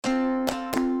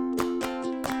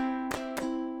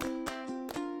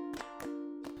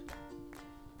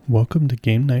Welcome to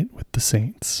Game Night with the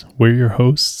Saints. We're your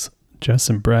hosts, Jess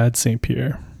and Brad St.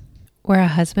 Pierre. We're a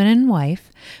husband and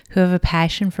wife who have a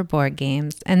passion for board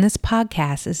games, and this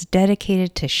podcast is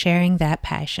dedicated to sharing that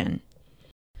passion.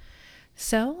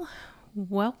 So,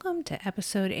 welcome to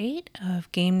episode 8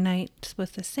 of Game Night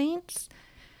with the Saints.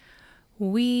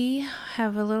 We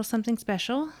have a little something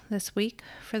special this week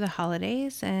for the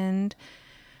holidays, and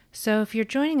so if you're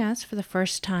joining us for the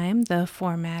first time, the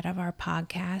format of our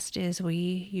podcast is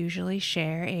we usually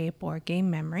share a board game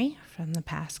memory from the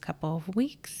past couple of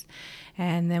weeks,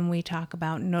 and then we talk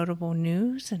about notable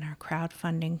news in our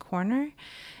crowdfunding corner,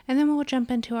 and then we'll jump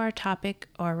into our topic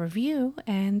or review,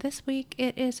 and this week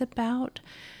it is about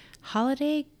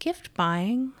holiday gift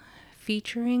buying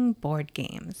featuring board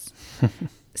games.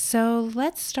 So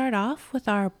let's start off with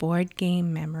our board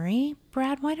game memory.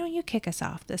 Brad, why don't you kick us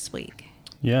off this week?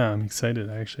 Yeah, I'm excited.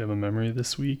 I actually have a memory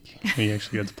this week. We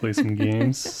actually got to play some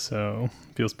games, so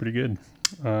feels pretty good.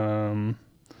 All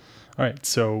right,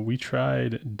 so we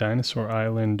tried Dinosaur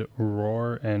Island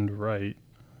Roar and Write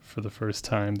for the first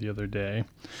time the other day.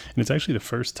 And it's actually the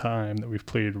first time that we've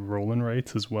played Roll and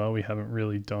Writes as well. We haven't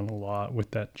really done a lot with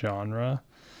that genre.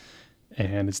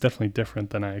 And it's definitely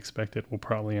different than I expected. We'll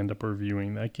probably end up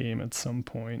reviewing that game at some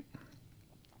point.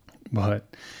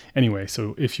 But anyway,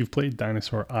 so if you've played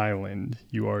Dinosaur Island,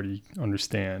 you already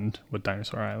understand what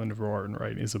Dinosaur Island Roar and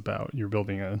Write is about. You're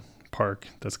building a park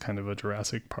that's kind of a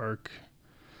Jurassic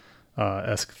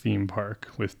Park-esque theme park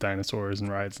with dinosaurs and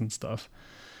rides and stuff.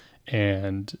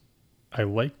 And I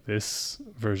like this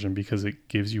version because it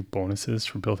gives you bonuses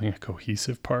for building a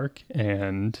cohesive park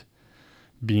and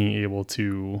being able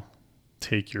to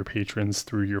take your patrons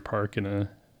through your park in a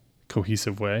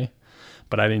cohesive way.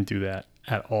 But I didn't do that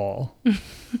at all.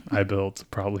 I built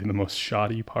probably the most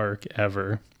shoddy park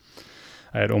ever.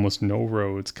 I had almost no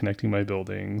roads connecting my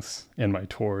buildings, and my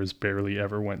tours barely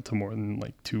ever went to more than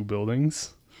like 2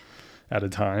 buildings at a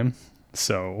time.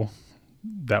 So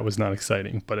that was not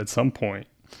exciting. But at some point,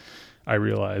 I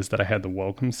realized that I had the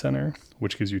Welcome Center,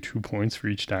 which gives you 2 points for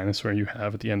each dinosaur you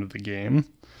have at the end of the game.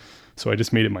 So I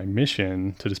just made it my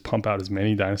mission to just pump out as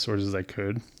many dinosaurs as I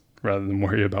could rather than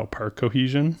worry about park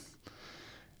cohesion.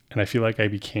 And I feel like I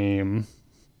became,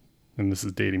 and this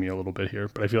is dating me a little bit here,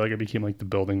 but I feel like I became like the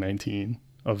Building 19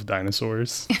 of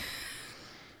dinosaurs.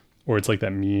 Or it's like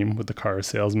that meme with the car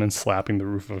salesman slapping the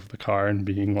roof of the car and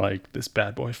being like, this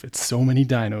bad boy fits so many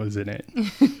dinos in it.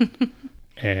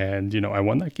 And, I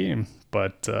won that game,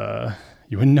 but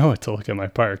you wouldn't know it to look at my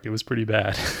park. It was pretty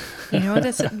bad. What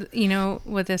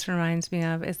this reminds me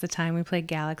of is the time we played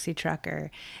Galaxy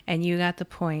Trucker and you got the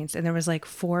points and there was like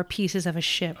 4 pieces of a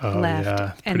ship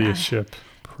left. Yeah,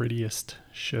 prettiest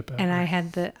ship ever. And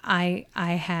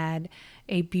I had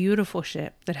a beautiful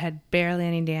ship that had barely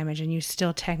any damage and you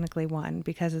still technically won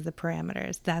because of the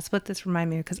parameters. That's what this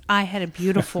reminded me of, because I had a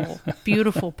beautiful,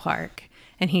 beautiful park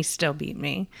and he still beat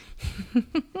me.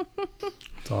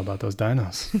 It's all about those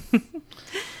dinos.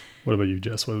 What about you,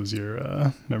 Jess? What was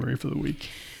your memory for the week?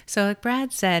 So like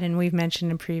Brad said, and we've mentioned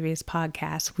in previous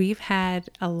podcasts, we've had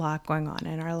a lot going on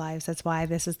in our lives. That's why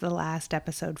this is the last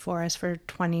episode for us for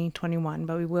 2021,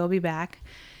 but we will be back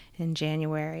in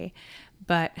January.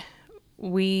 But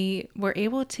we were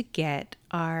able to get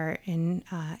our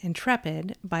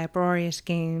Intrepid by Uproarious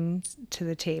Games to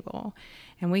the table,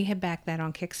 and we had backed that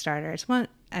on Kickstarter. It's one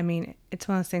of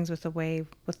those things with the way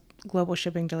with global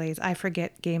shipping delays, I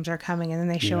forget games are coming and then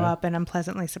they show up and I'm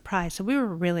pleasantly surprised. So we were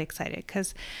really excited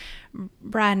because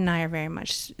Brad and I are very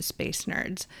much space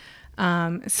nerds.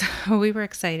 So we were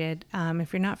excited.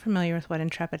 If you're not familiar with what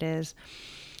Intrepid is,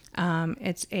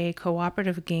 it's a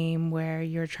cooperative game where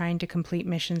you're trying to complete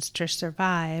missions to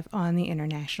survive on the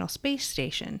International Space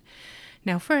Station.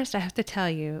 Now, first, I have to tell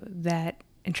you that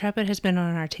Intrepid has been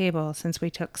on our table since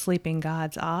we took Sleeping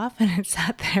Gods off, and it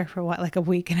sat there for like a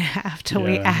week and a half till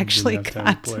we actually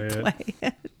got to play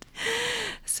it.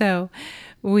 So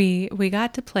we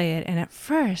got to play it, and at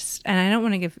first, and I don't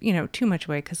want to give too much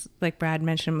away because, like Brad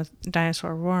mentioned with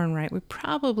Dinosaur Roar and Write, we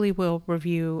probably will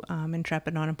review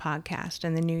Intrepid on a podcast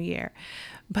in the new year.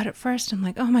 But at first, I'm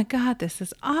like, oh my God, this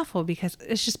is awful because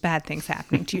it's just bad things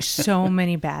happening to you. So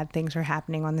many bad things are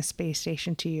happening on the space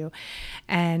station to you.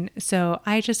 And so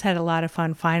I just had a lot of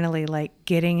fun finally, like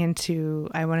getting into,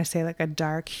 I want to say like a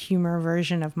dark humor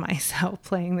version of myself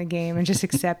playing the game and just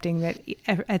accepting that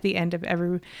at the end of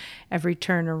every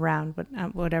turn around,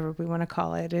 whatever we want to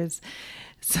call it, is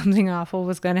something awful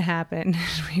was going to happen.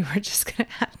 We were just going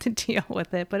to have to deal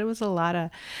with it. But it was a lot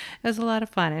of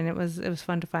fun, and it was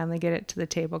fun to finally get it to the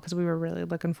table because we were really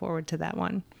looking forward to that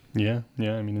one. Yeah,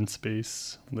 yeah. I mean, in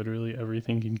space, literally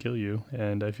everything can kill you,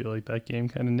 and I feel like that game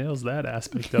kind of nails that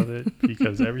aspect of it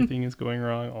because everything is going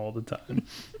wrong all the time.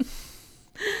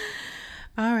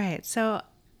 All right. So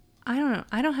I don't know.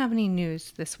 I don't have any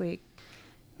news this week.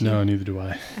 No, neither do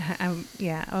I.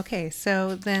 Yeah. Okay.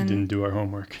 So then Didn't do our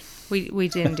homework. we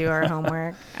didn't do our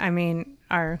homework. I mean,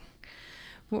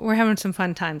 we're having some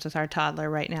fun times with our toddler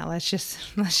right now. Let's just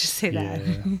say that.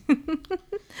 Yeah.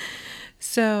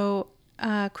 So,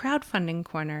 crowdfunding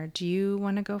corner. Do you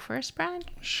want to go first, Brad?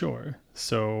 Sure.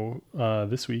 So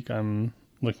this week I'm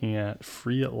looking at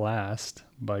Free at Last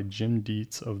by Jim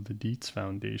Dietz of the Dietz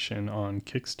Foundation on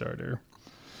Kickstarter.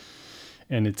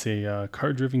 And it's a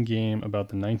card-driven game about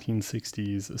the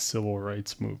 1960s civil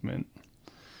rights movement.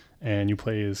 And you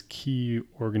play as key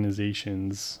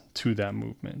organizations to that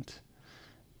movement.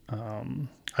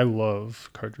 I love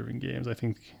card-driven games. I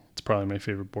think it's probably my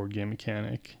favorite board game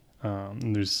mechanic.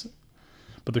 There's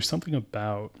something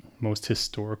about most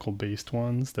historical-based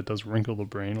ones that does wrinkle the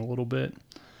brain a little bit.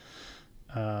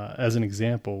 As an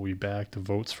example, we backed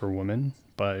Votes for Women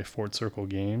by Fort Circle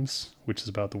Games, which is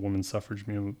about the women's suffrage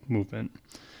movement.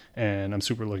 And I'm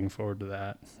super looking forward to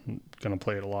that. I'm going to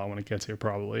play it a lot when it gets here,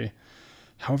 probably.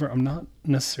 However, I'm not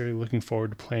necessarily looking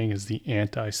forward to playing as the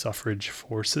anti-suffrage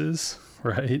forces,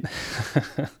 right?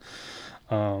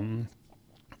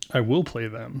 I will play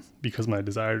them because my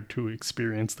desire to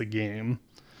experience the game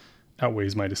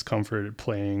outweighs my discomfort at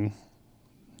playing,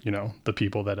 the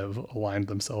people that have aligned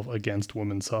themselves against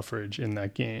women's suffrage in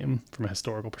that game from a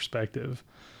historical perspective.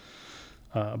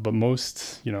 But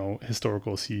most,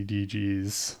 historical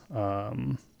CDGs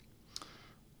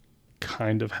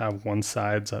kind of have one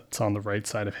side that's on the right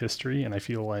side of history, and I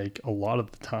feel like a lot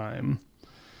of the time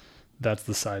that's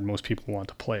the side most people want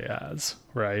to play as,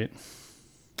 right?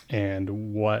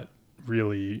 And what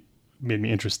really made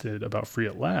me interested about Free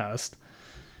at Last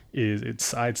is it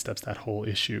sidesteps that whole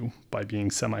issue by being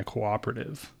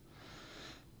semi-cooperative.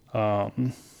 While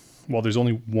there's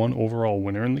only one overall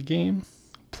winner in the game,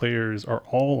 players are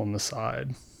all on the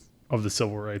side of the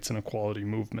civil rights and equality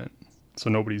movement. So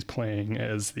nobody's playing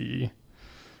as the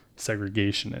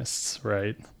segregationists,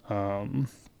 right?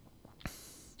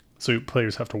 So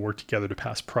players have to work together to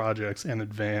pass projects and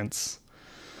advance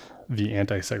the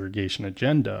anti-segregation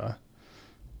agenda,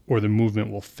 or the movement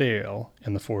will fail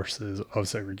and the forces of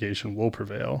segregation will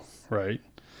prevail, right?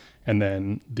 And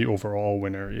then the overall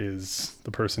winner is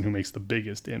the person who makes the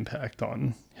biggest impact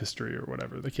on history or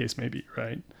whatever the case may be,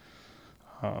 right?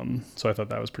 So I thought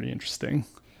that was pretty interesting.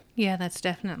 Yeah, that's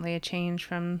definitely a change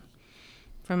from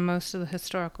most of the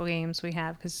historical games we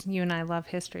have, because you and I love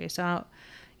history. So,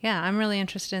 yeah, I'm really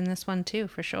interested in this one too,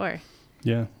 for sure.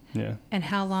 Yeah. And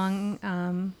how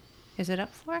long is it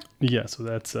up for? Yeah, so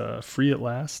that's Free at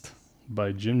Last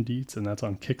by Jim Dietz, and that's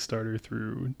on Kickstarter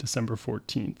through December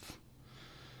 14th.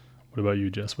 What about you,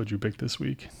 Jess? What'd you pick this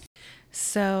week?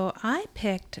 So I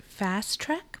picked Fast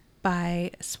Trek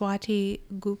by Swati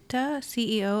Gupta,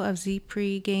 CEO of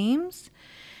Zpree Games.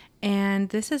 And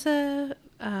this is a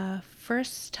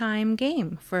first-time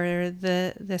game for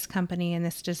this company and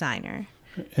this designer.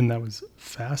 And that was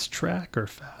Fast Track or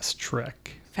Fast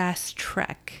Trek? Fast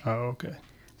Trek. Oh, okay.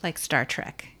 Like Star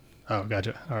Trek. Oh,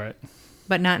 gotcha. All right.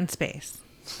 But not in space.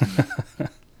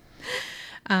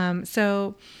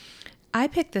 So I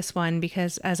picked this one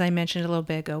because, as I mentioned a little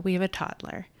bit ago, we have a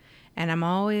toddler. And I'm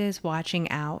always watching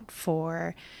out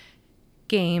for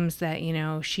games that,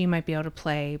 she might be able to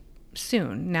play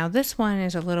soon. Now, this one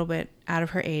is a little bit out of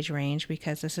her age range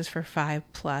because this is for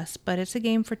 5+, but it's a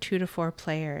game for 2 to 4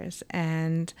 players.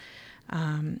 And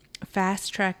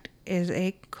Fast Trek is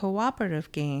a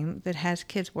cooperative game that has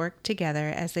kids work together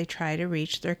as they try to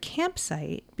reach their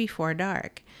campsite before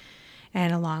dark.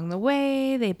 And along the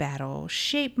way, they battle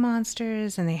shape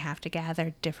monsters and they have to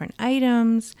gather different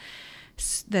items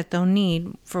that they'll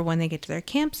need for when they get to their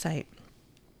campsite.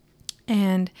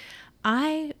 And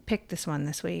I picked this one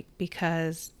this week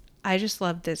because I just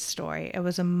loved this story. It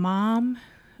was a mom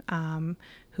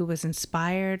who was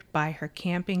inspired by her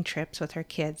camping trips with her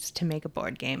kids to make a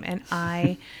board game. And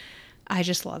I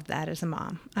just love that as a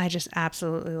mom. I just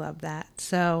absolutely love that.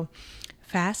 So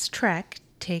Fast Trek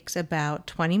takes about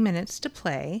 20 minutes to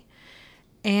play.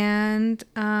 And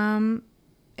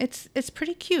it's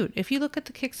pretty cute. If you look at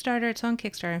the Kickstarter, it's on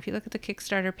Kickstarter. If you look at the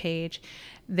Kickstarter page,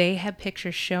 they have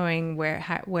pictures showing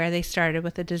where they started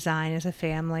with the design as a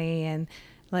family and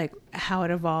like how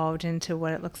it evolved into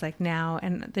what it looks like now.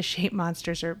 And the shape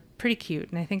monsters are pretty cute.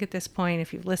 And I think at this point,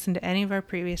 if you've listened to any of our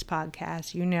previous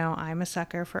podcasts, you know I'm a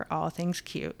sucker for all things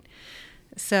cute.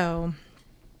 So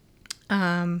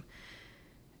there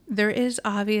is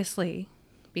obviously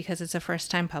because it's a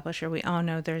first-time publisher. We all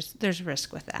know there's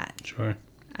risk with that. Sure.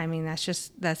 I mean,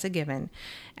 that's a given.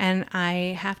 And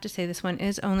I have to say this one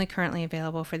is only currently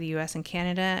available for the US and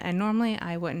Canada. And normally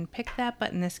I wouldn't pick that,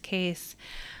 but in this case,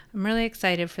 I'm really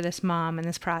excited for this mom and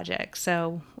this project.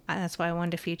 So that's why I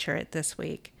wanted to feature it this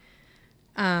week.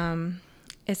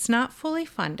 It's not fully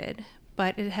funded,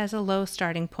 but it has a low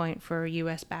starting point for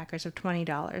US backers of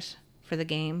 $20 for the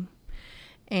game.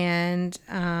 And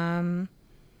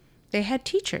they had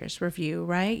teachers review,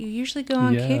 right? You usually go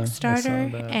on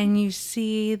Kickstarter and you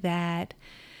see that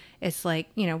it's like,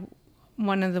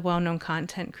 one of the well-known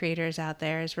content creators out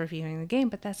there is reviewing the game,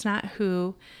 but that's not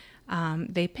who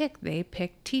they picked. They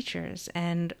picked teachers,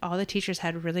 and all the teachers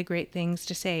had really great things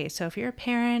to say. So if you're a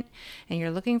parent and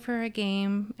you're looking for a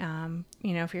game,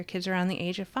 if your kids are around the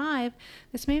age of 5,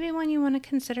 this may be one you want to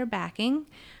consider backing.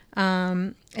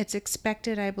 It's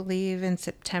expected, I believe, in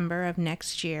September of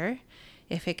next year,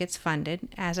 if it gets funded.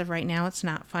 As of right now, it's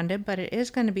not funded, but it is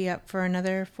going to be up for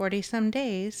another 40-some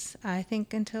days, I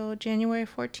think, until January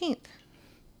 14th.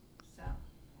 So.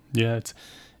 Yeah, it's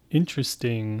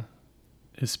interesting,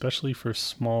 especially for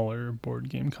smaller board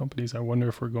game companies. I wonder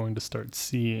if we're going to start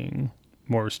seeing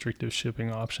more restrictive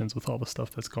shipping options with all the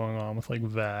stuff that's going on with like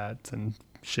VAT and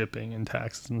shipping and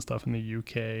taxes and stuff in the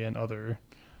UK and other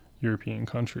European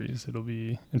countries. It'll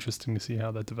be interesting to see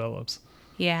how that develops.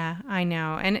 Yeah, I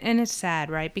know. And it's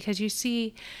sad, right? Because you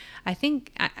see, I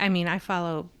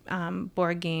follow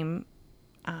board game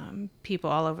people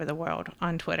all over the world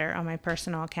on Twitter, on my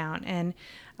personal account. And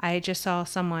I just saw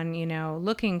someone,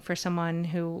 looking for someone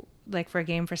who, like, for a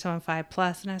game for someone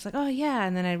 5+. And I was like, oh, yeah.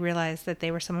 And then I realized that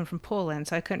they were someone from Poland.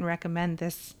 So I couldn't recommend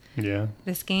this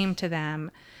game to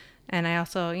them. And I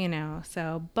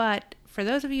also, but for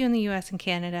those of you in the US and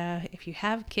Canada, if you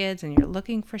have kids and you're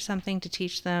looking for something to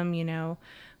teach them,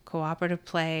 cooperative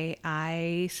play,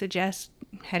 I suggest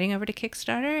heading over to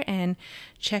Kickstarter and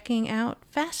checking out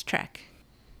Fast Trek.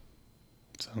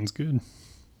 Sounds good.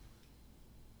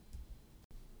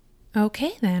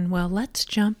 Okay, then. Well, let's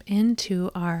jump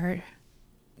into our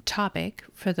topic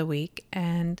for the week.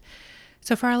 And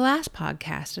so for our last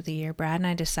podcast of the year, Brad and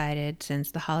I decided,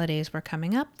 since the holidays were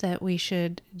coming up, that we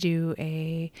should do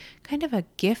a kind of a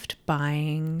gift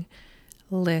buying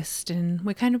list. And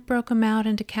we kind of broke them out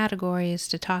into categories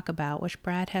to talk about, which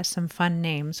Brad has some fun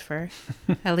names for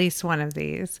at least one of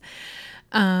these.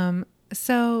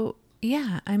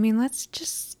 Let's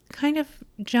just kind of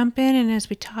jump in. And as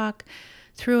we talk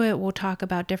through it, we'll talk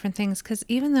about different things, because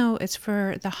even though it's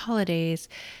for the holidays,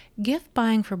 gift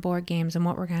buying for board games and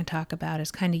what we're going to talk about is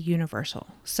kind of universal.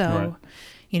 So,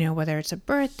 right. Whether it's a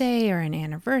birthday or an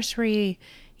anniversary,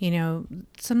 some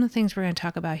of the things we're going to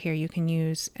talk about here you can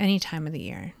use any time of the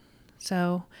year.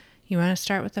 So you want to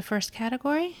start with the first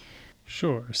category?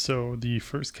 Sure. So the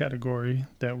first category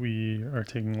that we are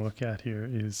taking a look at here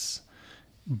is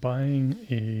buying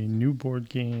a new board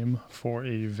game for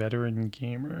a veteran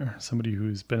gamer, somebody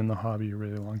who's been in the hobby a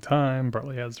really long time,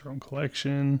 probably has their own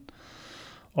collection,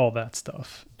 all that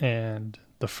stuff. And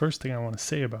the first thing I want to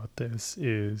say about this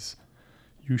is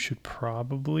you should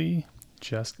probably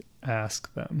just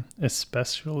ask them,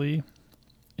 especially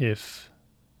if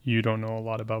you don't know a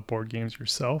lot about board games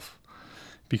yourself,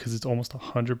 because it's almost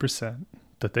 100%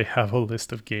 that they have a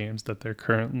list of games that they're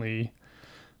currently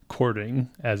courting,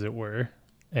 as it were,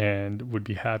 and would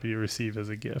be happy to receive as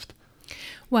a gift.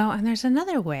 Well, and there's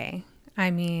another way.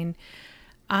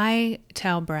 I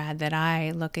tell Brad that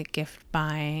I look at gift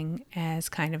buying as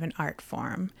kind of an art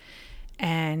form.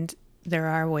 And there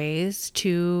are ways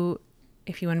to,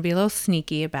 if you want to be a little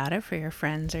sneaky about it for your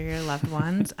friends or your loved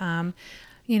ones,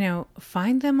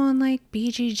 find them on like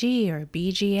BGG or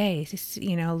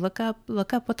BGA.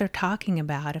 Look up what they're talking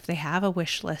about. If they have a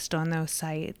wish list on those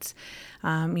sites,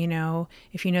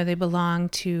 if they belong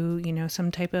to,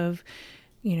 some type of,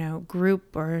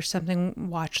 group or something,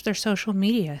 watch their social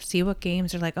media, see what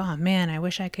games are like, oh man, I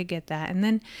wish I could get that. And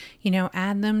then,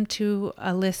 add them to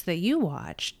a list that you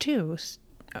watch too.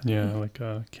 Yeah. Like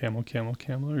a Camel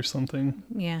or something.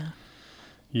 Yeah.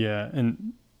 Yeah.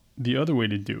 And the other way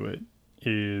to do it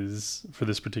is, for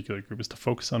this particular group, is to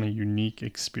focus on a unique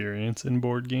experience in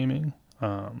board gaming,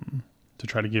 to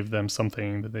try to give them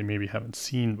something that they maybe haven't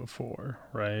seen before,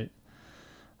 right?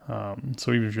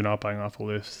 So even if you're not buying off a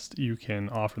list, you can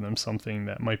offer them something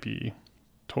that might be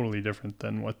totally different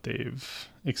than what they've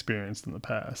experienced in the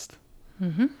past.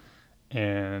 Mm-hmm.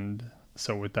 And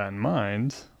so with that in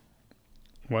mind,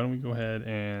 why don't we go ahead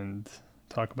and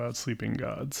talk about Sleeping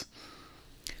Gods,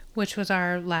 which was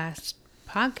our last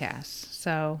podcast.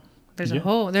 So there's a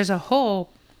whole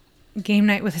Game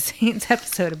Night with the Saints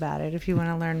episode about it if you want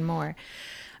to learn more.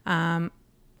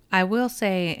 I will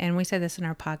say, and we said this in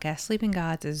our podcast, Sleeping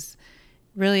Gods is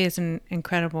an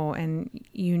incredible and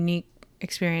unique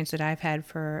experience that I've had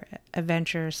for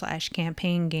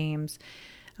adventure/campaign games.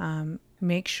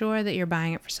 Make sure that you're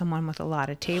buying it for someone with a lot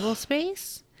of table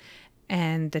space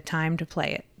and the time to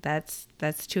play it.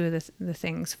 That's two of the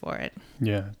things for it.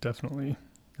 Yeah, definitely.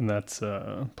 And that's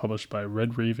published by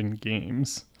Red Raven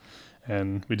Games.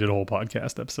 And we did a whole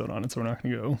podcast episode on it, so we're not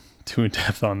going to go too in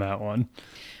depth on that one.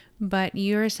 But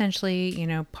you're essentially,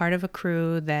 part of a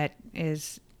crew that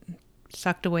is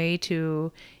sucked away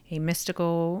to a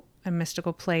mystical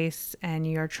place,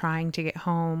 and you're trying to get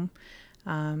home.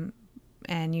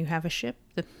 And you have a ship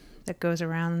that goes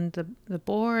around the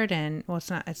board, and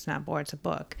it's not board, it's a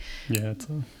book. Yeah,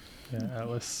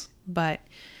 Atlas. But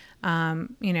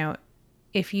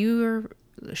if you're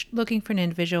looking for an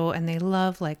individual and they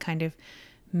love like kind of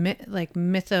like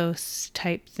mythos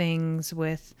type things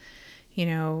with,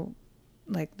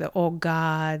 like the old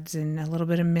gods and a little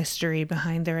bit of mystery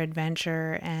behind their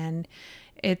adventure, and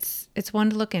it's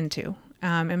one to look into.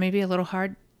 It may be a little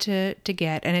hard to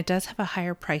get, and it does have a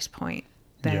higher price point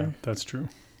than. Yeah, that's true.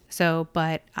 So,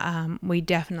 but we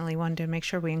definitely wanted to make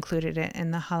sure we included it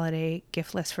in the holiday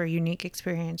gift list for a unique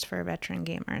experience for veteran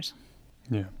gamers.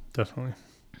 Yeah, definitely.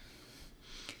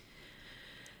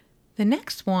 The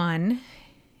next one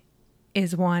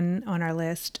is one on our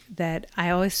list that I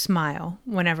always smile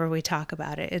whenever we talk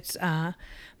about it. It's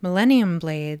Millennium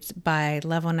Blades by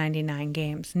Level 99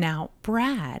 Games. Now,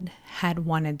 Brad had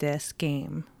wanted this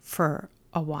game for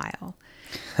a while.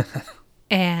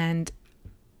 And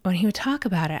when he would talk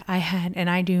about it, I had, and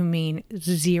I do mean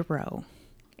zero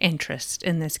interest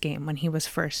in this game when he was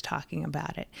first talking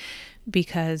about it,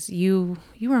 because you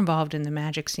were involved in the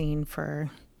Magic scene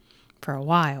for a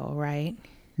while, right?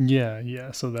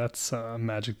 Yeah. So that's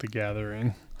Magic the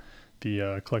Gathering,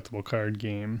 the collectible card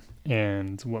game.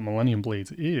 And what Millennium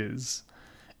Blades is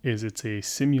it's a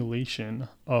simulation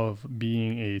of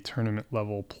being a tournament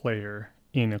level player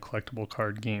in a collectible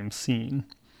card game scene.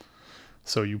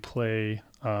 So you play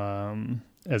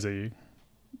as a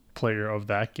player of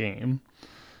that game,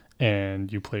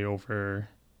 and you play over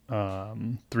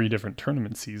 3 different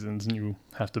tournament seasons, and you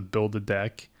have to build a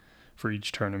deck for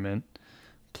each tournament,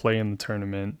 play in the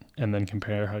tournament, and then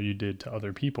compare how you did to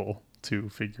other people to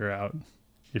figure out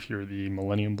if you're the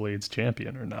Millennium Blades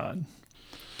champion or not.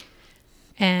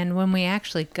 And when we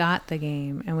actually got the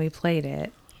game and we played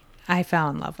it, I fell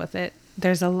in love with it.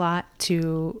 There's a lot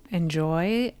to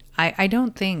enjoy. I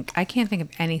can't think of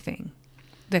anything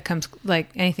that comes like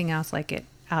anything else like it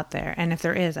out there. And if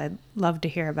there is, I'd love to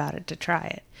hear about it, to try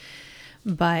it.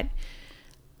 But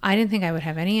I didn't think I would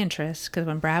have any interest, because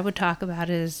when Brad would talk about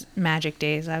his Magic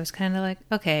days, I was kind of like,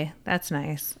 okay, that's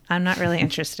nice. I'm not really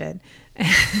interested.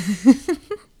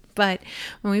 But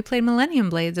when we played Millennium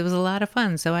Blades, it was a lot of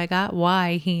fun. So I got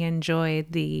why he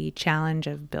enjoyed the challenge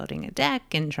of building a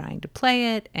deck and trying to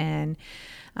play it. And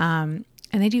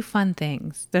they do fun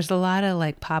things. There's a lot of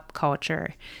like pop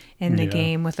culture in the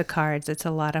game with the cards. It's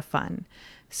a lot of fun.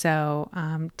 So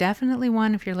definitely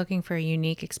one if you're looking for a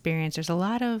unique experience. There's a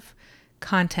lot of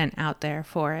content out there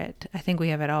for it. I think we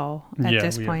have it all at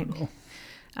this point.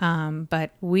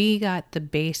 But we got the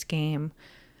base game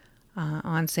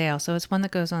on sale. So it's one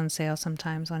that goes on sale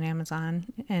sometimes on Amazon,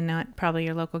 and not probably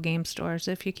your local game stores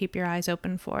if you keep your eyes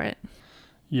open for it.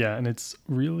 Yeah, and it's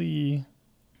really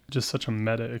just such a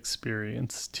meta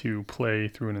experience to play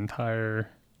through an entire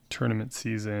tournament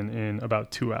season in about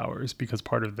 2 hours, because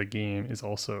part of the game is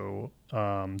also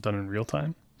done in real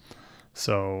time.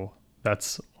 So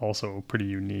that's also pretty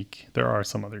unique. There are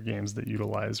some other games that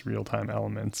utilize real-time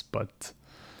elements, but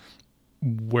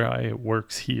why it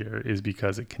works here is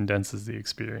because it condenses the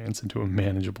experience into a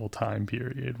manageable time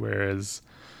period, whereas,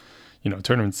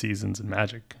 tournament seasons in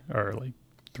Magic are like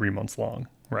 3 months long,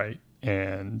 right?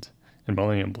 And in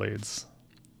Millennium Blades,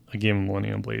 a game of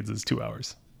Millennium Blades is 2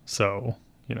 hours. So,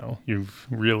 you've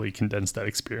really condensed that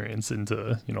experience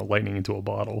into, lightning into a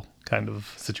bottle kind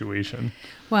of situation.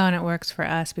 Well, and it works for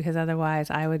us, because otherwise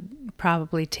I would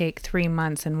probably take 3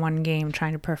 months in one game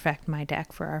trying to perfect my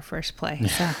deck for our first play.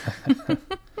 So. All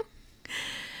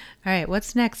right,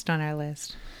 what's next on our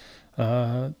list?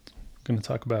 Going to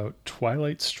talk about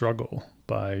Twilight Struggle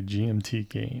by GMT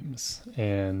Games.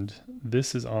 And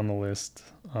this is on the list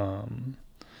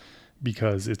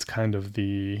because it's kind of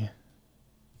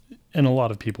and a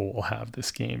lot of people will have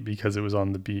this game because it was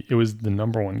it was the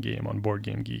number 1 game on Board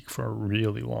Game Geek for a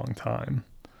really long time.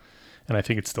 And I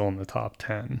think it's still in the top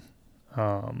 10.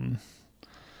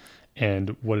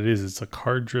 And what it is, it's a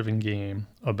card-driven game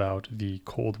about the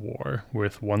Cold War,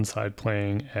 with one side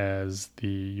playing as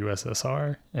the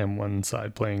USSR and one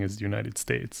side playing as the United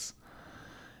States.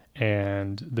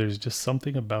 And there's just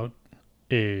something about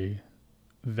a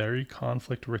very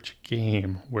conflict-rich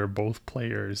game where both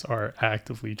players are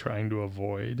actively trying to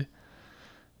avoid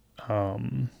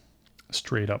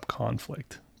straight-up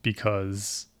conflict,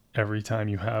 because every time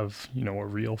you have, a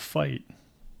real fight,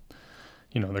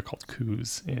 they're called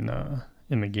coups in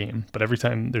the game, but every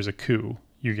time there's a coup,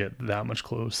 you get that much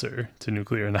closer to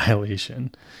nuclear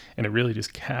annihilation, and it really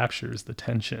just captures the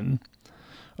tension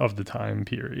of the time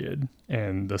period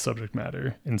and the subject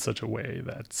matter in such a way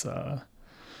that's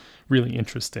really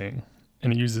interesting.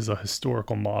 And it uses a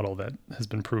historical model that has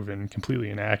been proven completely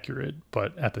inaccurate,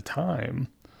 but at the time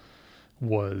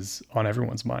was on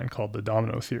everyone's mind, called the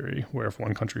domino theory, where if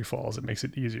one country falls, it makes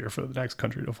it easier for the next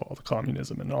country to fall to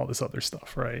communism and all this other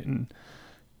stuff, right? And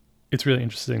it's really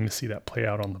interesting to see that play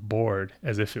out on the board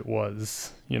as if it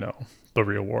was, the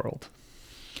real world.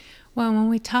 Well, when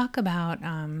we talk about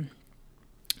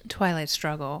Twilight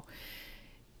Struggle,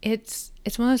 it's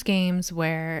one of those games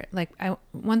where,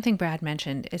 one thing Brad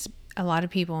mentioned is a lot of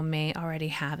people may already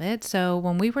have it. So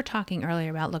when we were talking earlier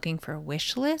about looking for a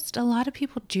wish list, a lot of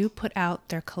people do put out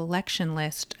their collection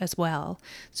list as well.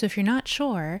 So if you're not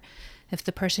sure if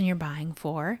the person you're buying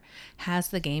for has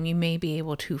the game, you may be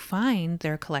able to find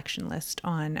their collection list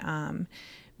on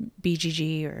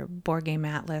BGG or Board Game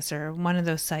Atlas, or one of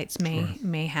those sites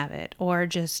may have it. Or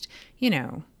just,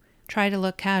 try to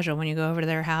look casual when you go over to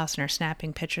their house and are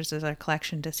snapping pictures of their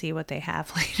collection to see what they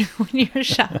have later when you're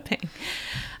shopping.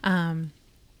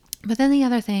 But then the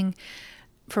other thing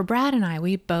for Brad and I,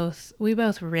 we both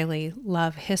really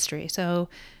love history. So,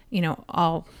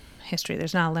 all history,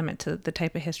 there's not a limit to the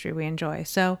type of history we enjoy.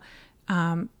 So,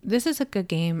 this is a good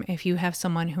game if you have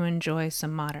someone who enjoys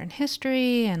some modern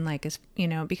history and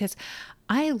because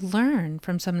I learn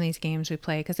from some of these games we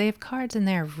play, because they have cards in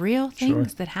there, real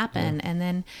things that happen. Yeah. And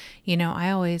then,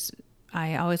 I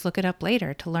always look it up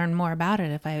later to learn more about it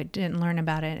if I didn't learn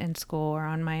about it in school or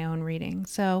on my own reading.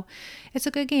 So it's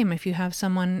a good game if you have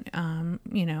someone, and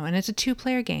it's a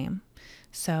 2-player game.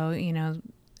 So,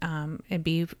 that'd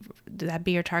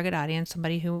be your target audience,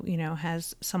 somebody who,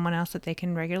 has someone else that they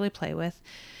can regularly play with.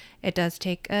 It does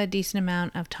take a decent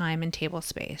amount of time and table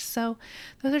space. So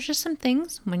those are just some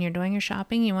things when you're doing your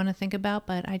shopping you want to think about,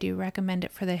 but I do recommend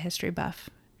it for the history buff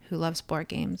who loves board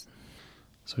games.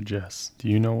 So Jess, do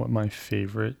you know what my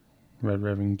favorite Red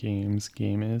Raven Games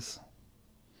game is?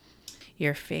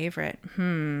 Your favorite?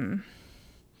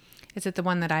 Is it the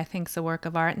one that I think's a work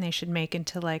of art and they should make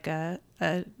into like a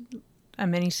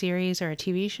mini series or a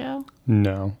TV show?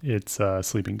 No, it's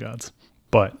Sleeping Gods.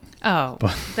 But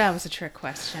that was a trick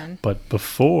question. But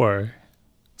before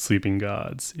Sleeping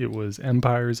Gods, it was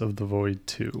Empires of the Void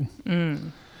 2,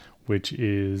 which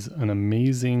is an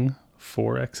amazing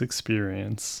 4X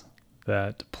experience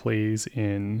that plays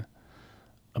in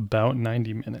about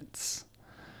 90 minutes,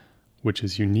 which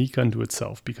is unique unto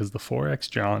itself because the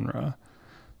 4X genre,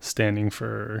 standing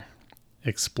for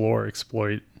explore,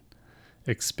 exploit,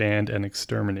 expand, and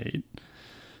exterminate,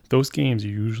 those games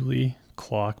usually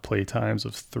clock play times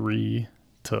of 3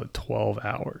 to 12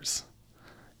 hours.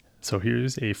 So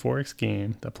here's a 4X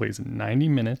game that plays in 90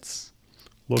 minutes,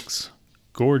 looks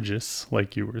gorgeous,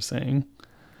 like you were saying,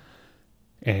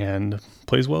 and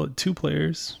plays well at 2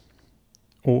 players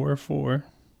or 4.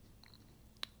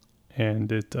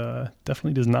 And it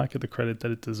definitely does not get the credit that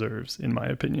it deserves, in my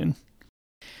opinion.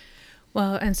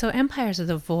 Well, and so Empires of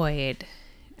the Void,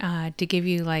 to give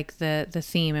you like the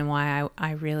theme and why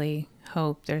I really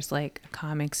hope there's like a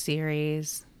comic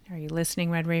series. Are you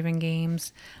listening, Red Raven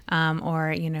Games?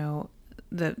 Or,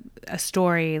 a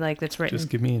story like that's written. Just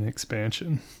give me an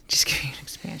expansion. Just give me an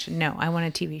expansion. No, I want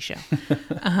a TV show.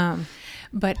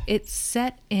 But it's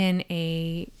set in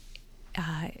it's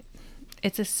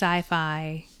a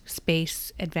sci-fi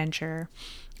space adventure,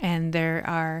 and there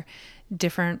are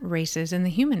different races in the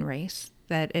human race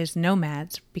that is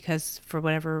nomads because for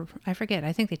whatever, I forget,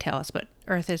 I think they tell us, but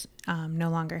Earth is no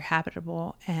longer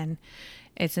habitable and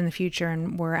it's in the future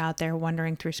and we're out there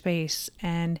wandering through space.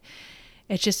 And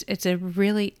it's a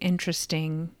really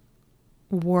interesting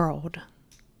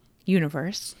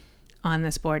universe on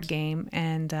this board game.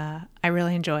 And I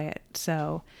really enjoy it.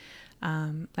 So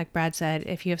like Brad said,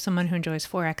 if you have someone who enjoys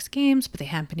 4X games, but they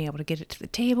haven't been able to get it to the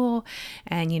table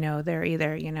and, they're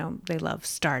either, they love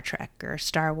Star Trek or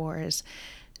Star Wars,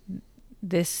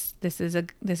 this is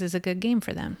a good game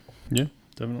for them. Yeah,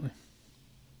 definitely.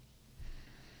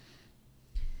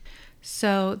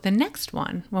 So the next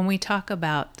one, when we talk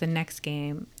about the next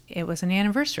game, it was an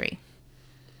anniversary.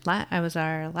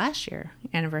 our last year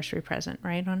anniversary present,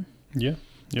 right? Yeah.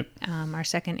 Yep. Our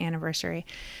second anniversary.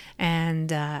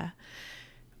 And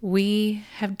we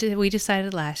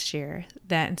decided last year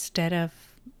that instead of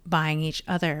buying each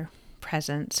other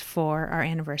presents for our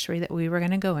anniversary, that we were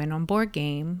going to go in on a board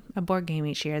game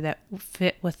each year that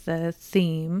fit with the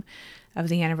theme of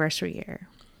the anniversary year.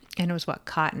 And it was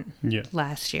Cotton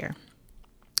last year.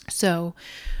 So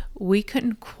we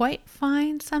couldn't quite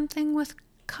find something with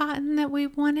cotton that we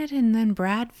wanted. And then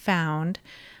Brad found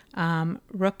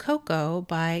Rococo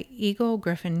by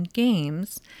Eagle-Gryphon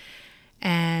Games.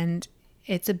 And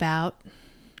it's about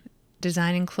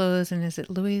designing clothes. And is it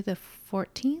Louis the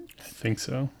 14th? I think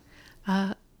so.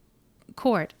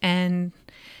 Court. And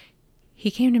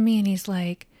he came to me and he's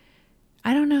like,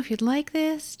 I don't know if you'd like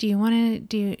this. Do you want to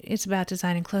do, it's about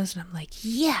designing clothes. And I'm like,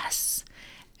 yes.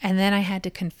 And then I had to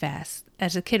confess,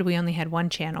 as a kid, we only had one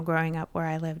channel growing up where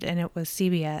I lived, and it was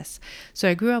CBS. So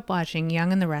I grew up watching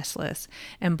Young and the Restless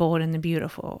and Bold and the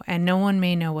Beautiful. And no one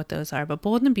may know what those are, but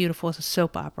Bold and the Beautiful is a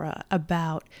soap opera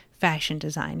about fashion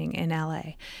designing in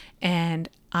LA. And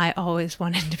I always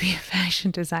wanted to be a fashion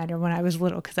designer when I was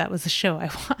little because that was the show I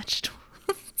watched.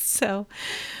 So,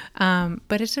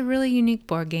 but it's a really unique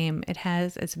board game.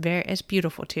 It's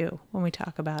beautiful too when we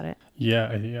talk about it.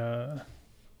 Yeah,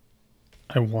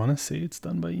 I want to say it's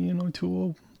done by Ian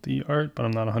O'Toole, the art, but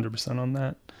I'm not 100% on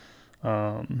that.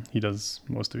 He does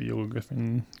most of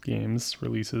Eagle-Gryphon Games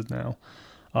releases now.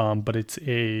 But it's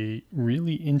a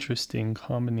really interesting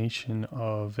combination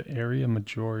of area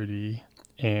majority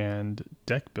and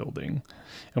deck building.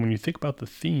 And when you think about the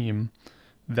theme,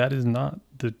 that is not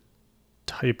the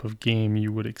type of game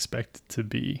you would expect it to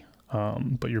be.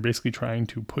 But you're basically trying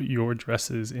to put your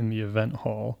dresses in the event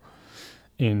hall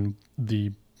in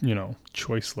the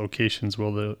choice locations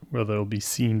where they'll be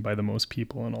seen by the most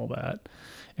people and all that.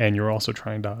 And you're also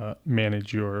trying to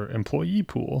manage your employee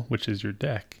pool, which is your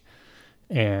deck.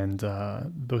 And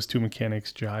those two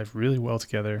mechanics jive really well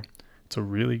together. It's a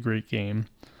really great game.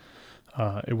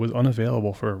 It was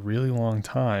unavailable for a really long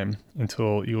time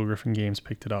until Eagle-Gryphon Games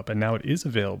picked it up. And now it is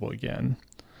available again.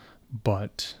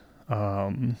 But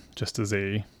just as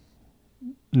a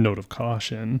note of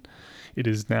caution, it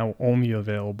is now only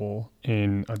available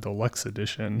in a deluxe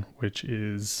edition, which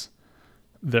is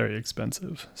very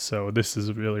expensive. So this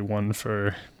is really one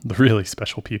for the really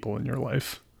special people in your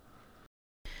life.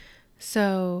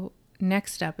 So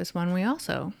next up is one we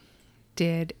also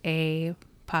did a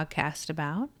podcast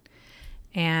about.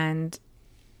 And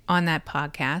on that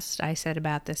podcast, I said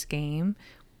about this game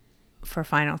for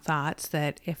final thoughts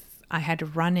that if I had to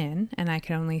run in and I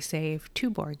could only save 2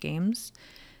 board games,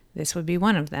 this would be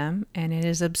one of them. And it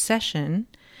is Obsession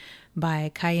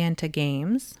by Kayenta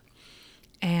Games.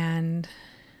 And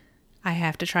I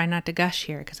have to try not to gush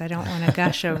here because I don't want to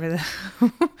gush over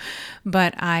the...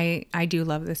 But I do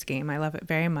love this game. I love it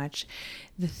very much.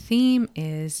 The theme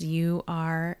is you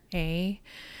are a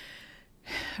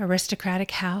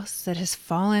aristocratic house that has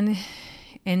fallen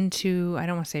into, I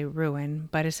don't want to say ruin,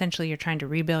 but essentially you're trying to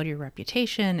rebuild your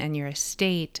reputation and your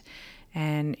estate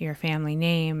and your family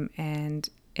name. And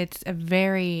it's a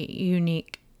very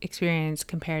unique experience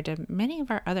compared to many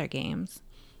of our other games.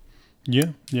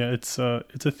 Yeah, it's a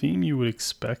theme you would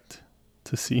expect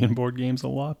to see in board games a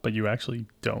lot, but you actually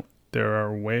don't. There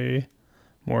are way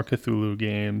more Cthulhu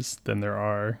games than there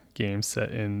are games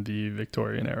set in the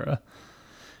Victorian era.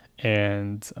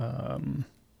 And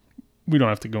we don't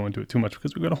have to go into it too much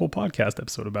because we've got a whole podcast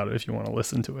episode about it if you want to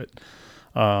listen to it.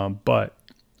 But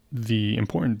the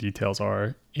important details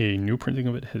are a new printing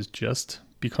of it has just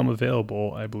become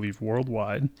available, I believe,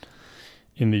 worldwide.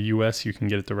 In the US, you can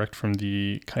get it direct from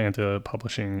the Kayenta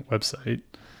Publishing website.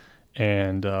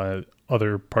 And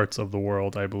other parts of the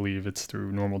world, I believe it's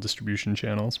through normal distribution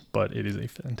channels. But it is a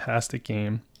fantastic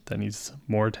game that needs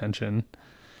more attention.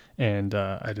 And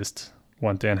I just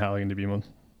want Dan Halligan to be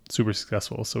super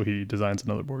successful, so he designs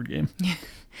another board game.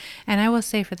 And I will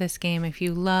say for this game, if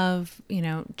you love,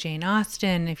 Jane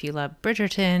Austen, if you love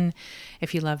Bridgerton,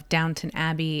 if you love Downton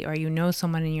Abbey, or you know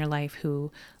someone in your life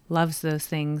who loves those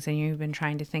things and you've been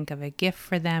trying to think of a gift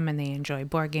for them and they enjoy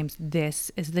board games, this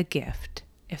is the gift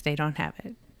if they don't have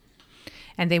it.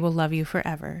 And they will love you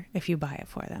forever if you buy it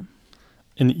for them.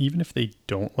 And even if they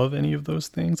don't love any of those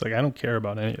things, like I don't care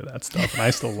about any of that stuff, and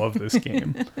I still love this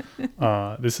game.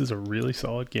 This is a really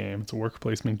solid game. It's a worker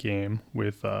placement game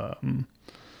with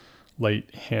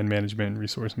light hand management,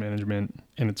 resource management,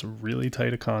 and it's a really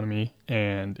tight economy,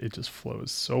 and it just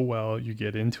flows so well. You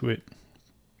get into it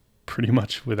pretty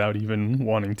much without even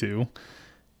wanting to,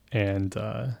 and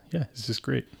it's just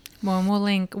great. Well, and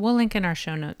we'll link in our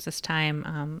show notes this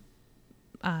time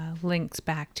links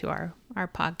back to our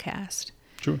podcast.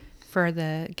 Sure. For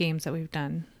the games that we've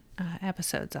done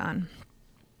episodes on.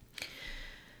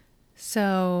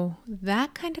 So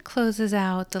that kind of closes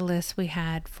out the list we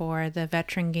had for the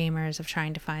veteran gamers of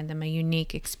trying to find them a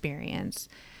unique experience.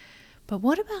 But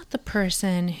what about the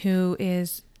person who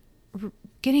is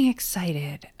getting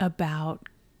excited about,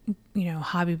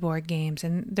 hobby board games,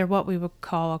 and they're what we would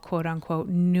call a quote unquote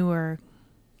newer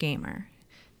gamer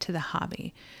to the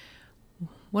hobby?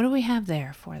 What do we have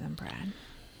there for them, Brad?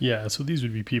 Yeah, so these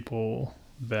would be people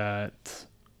that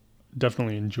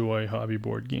definitely enjoy hobby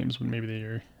board games, but maybe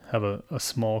they have a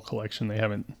small collection. They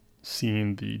haven't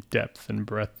seen the depth and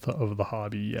breadth of the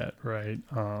hobby yet, right?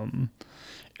 And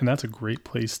that's a great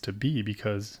place to be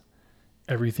because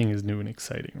everything is new and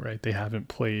exciting, right? They haven't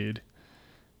played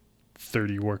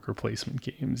 30 worker placement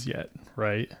games yet,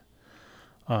 right?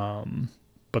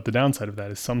 But the downside of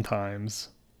that is sometimes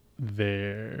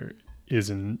there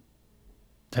isn't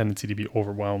tendency to be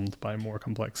overwhelmed by more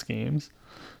complex games.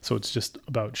 So it's just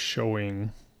about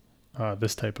showing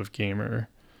this type of gamer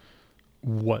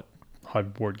what hobby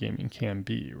board gaming can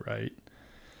be, right?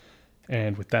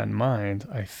 And with that in mind,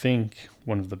 I think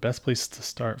one of the best places to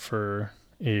start for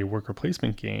a worker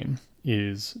placement game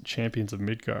is Champions of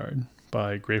Midgard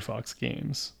by Grey Fox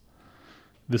Games.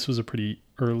 This was a pretty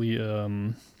early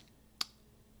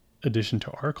addition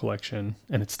to our collection,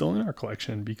 and it's still in our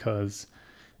collection because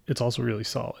it's also really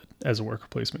solid as a worker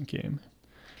placement game.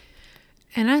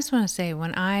 And I just want to say,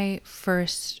 when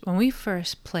we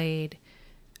first played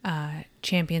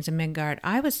Champions of Midgard,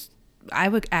 I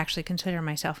would actually consider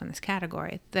myself in this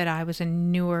category, that I was a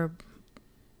newer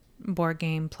board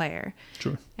game player.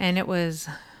 Sure. And it was,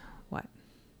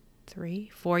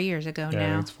 4 years ago now.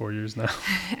 Yeah, it's 4 years now.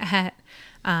 At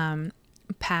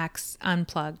PAX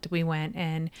Unplugged, we went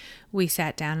and we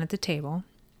sat down at the table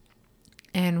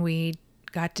and we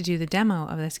got to do the demo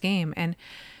of this game. And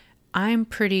I'm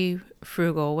pretty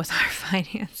frugal with our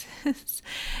finances.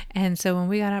 And so when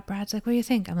we got up, Brad's like, what do you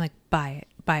think? I'm like, buy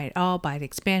it all, buy the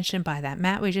expansion, buy that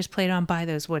mat we just played on, buy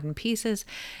those wooden pieces.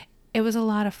 It was a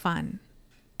lot of fun.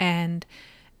 And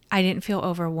I didn't feel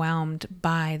overwhelmed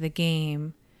by the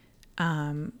game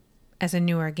as a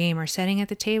newer gamer, sitting at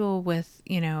the table with,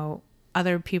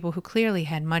 other people who clearly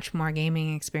had much more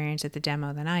gaming experience at the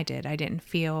demo than I did. I didn't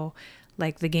feel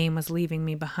like the game was leaving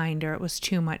me behind or it was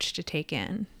too much to take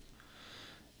in.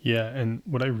 Yeah, and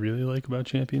what I really like about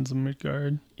Champions of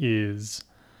Midgard is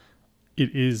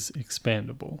it is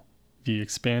expandable. The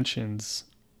expansions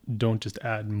don't just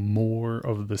add more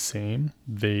of the same.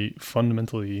 They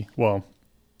fundamentally,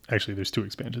 actually there's two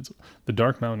expansions. The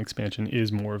Dark Mountain expansion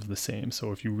is more of the same.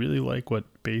 So if you really like what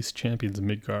base Champions of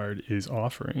Midgard is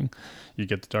offering, you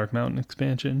get the Dark Mountain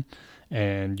expansion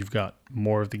and you've got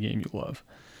more of the game you love.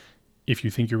 If you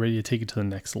think you're ready to take it to the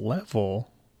next level,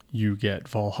 you get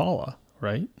Valhalla,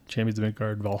 right? Champions of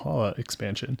Midgard Valhalla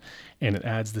expansion. And it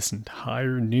adds this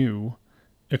entire new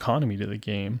economy to the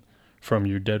game from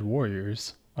your dead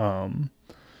warriors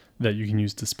that you can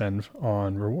use to spend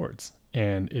on rewards.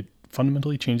 And it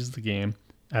fundamentally changes the game,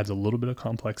 adds a little bit of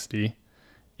complexity,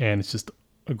 and it's just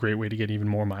a great way to get even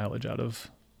more mileage out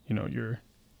of, your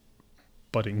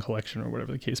budding collection or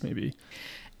whatever the case may be.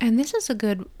 And this is a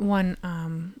good one.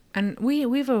 And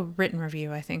we've a written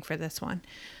review, I think, for this one,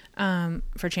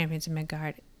 for Champions of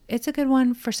Midgard. It's a good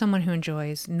one for someone who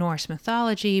enjoys Norse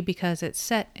mythology because it's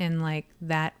set in like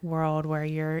that world where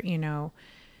you're,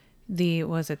 the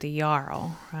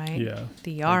Jarl, right? Yeah.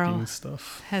 The Jarl Viking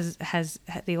stuff. has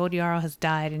the old Jarl has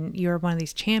died, and you're one of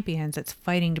these champions that's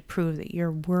fighting to prove that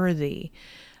you're worthy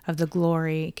of the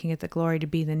glory, can get the glory to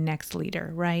be the next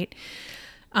leader, right?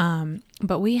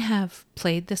 But we have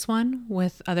played this one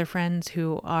with other friends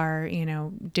who are,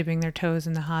 dipping their toes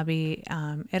in the hobby.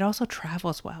 It also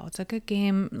travels well. It's a good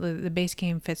game. The base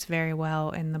game fits very well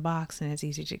in the box and it's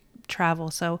easy to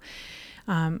travel. So,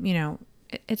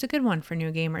 it's a good one for new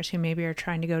gamers who maybe are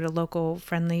trying to go to local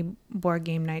friendly board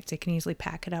game nights. They can easily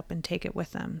pack it up and take it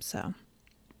with them. So,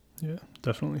 yeah,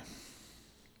 definitely.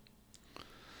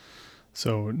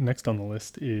 So next on the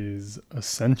list is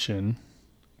Ascension,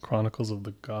 Chronicles of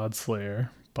the Godslayer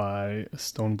by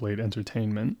Stoneblade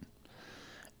Entertainment.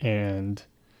 And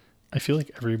I feel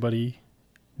like everybody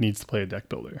needs to play a deck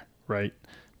builder, right?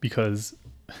 Because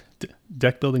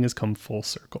deck building has come full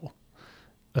circle.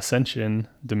 Ascension,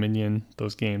 Dominion,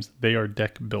 those games, they are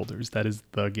deck builders. That is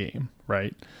the game,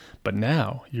 right? But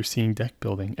now you're seeing deck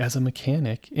building as a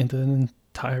mechanic into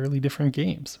entirely different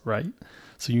games, right?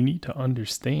 So you need to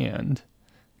understand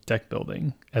deck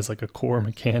building as like a core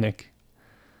mechanic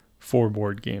for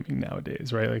board gaming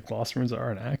nowadays, right? Like Lost Ruins of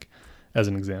Arnak, as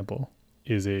an example,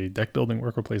 is a deck building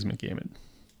worker placement game. It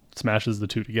smashes the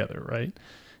two together, right?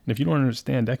 And if you don't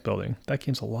understand deck building, that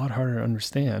game's a lot harder to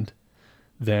understand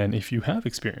than if you have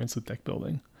experience with deck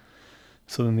building.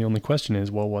 So then the only question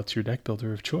is, well, what's your deck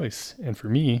builder of choice? And for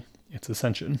me, it's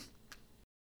Ascension.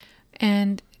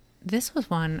 And this was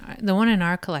the one in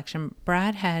our collection.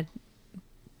 Brad had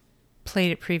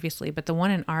played it previously, but the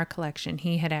one in our collection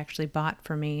he had actually bought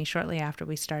for me shortly after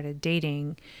we started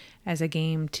dating as a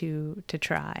game to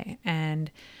try. And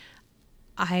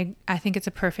I think it's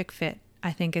a perfect fit.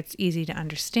 I think it's easy to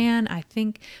understand. I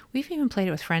think we've even played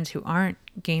it with friends who aren't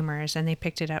gamers, and they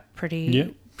picked it up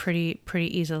pretty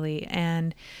easily.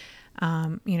 And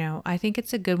I think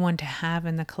it's a good one to have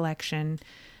in the collection.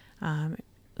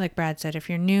 Like Brad said, if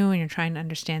you're new and you're trying to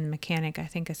understand the mechanic, I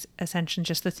think Ascension,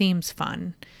 just the theme's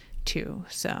fun too.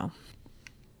 So,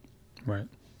 right.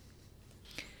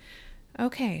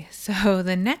 Okay, so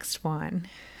the next one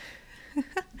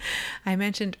I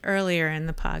mentioned earlier in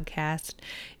the podcast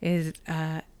is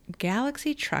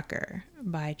Galaxy Trucker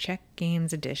by Czech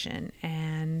Games Edition,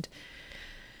 and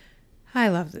I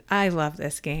love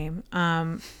this game.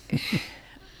 I'm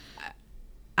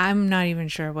not even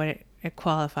sure what it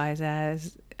qualifies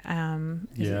as.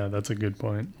 That's a good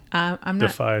point. I'm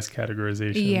defies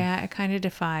categorization. Yeah, it kind of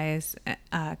defies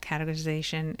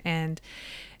categorization, and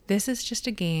this is just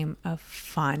a game of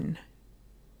fun.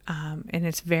 And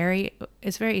it's very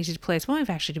easy to play. It's one we've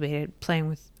actually debated playing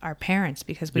with our parents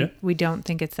because we don't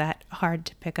think it's that hard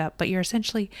to pick up. But you're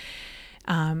essentially,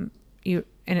 you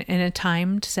in a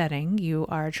timed setting, you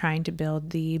are trying to build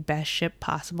the best ship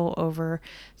possible over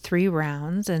 3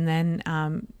 rounds, and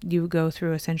then you go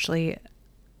through essentially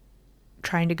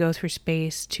trying to go through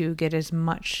space to get as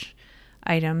much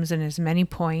items and as many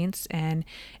points, and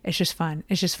it's just fun.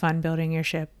 It's just fun building your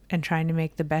ship and trying to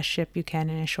make the best ship you can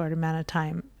in a short amount of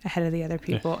time ahead of the other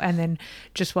people, and then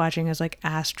just watching as like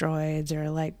asteroids or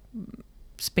like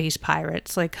space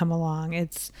pirates like come along.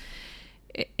 It's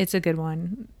a good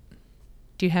one.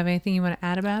 Do you have anything you want to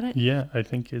add about it? Yeah, I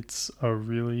think it's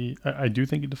I do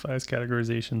think it defies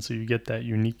categorization, so you get that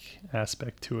unique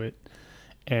aspect to it.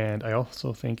 And I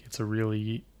also think it's a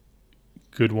really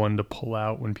good one to pull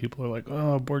out when people are like,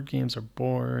 oh, board games are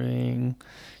boring.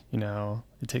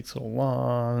 It takes so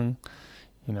long.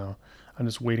 I'm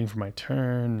just waiting for my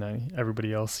turn. And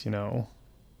everybody else,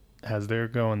 has their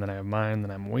go, and then I have mine,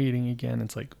 then I'm waiting again.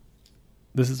 It's like,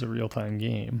 this is a real-time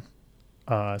game.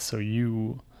 So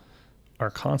you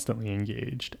are constantly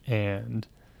engaged, and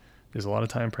there's a lot of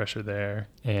time pressure there,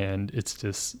 and it's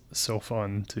just so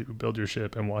fun to build your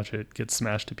ship and watch it get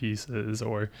smashed to pieces,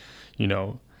 or,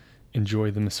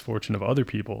 enjoy the misfortune of other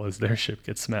people as their ship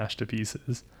gets smashed to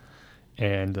pieces.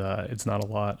 And it's not a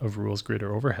lot of rules, grid,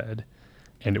 or overhead.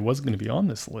 And it was going to be on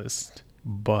this list,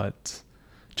 but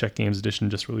Czech Games Edition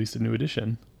just released a new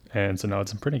edition, and so now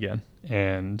it's in print again,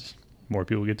 and more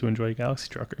people get to enjoy Galaxy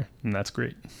Trucker, and that's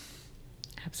great.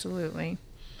 Absolutely.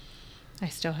 I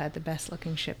still had the best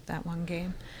looking ship that one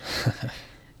game.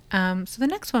 So the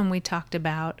next one we talked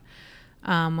about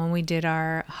when we did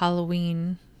our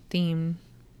Halloween theme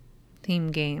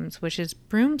games, which is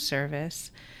Broom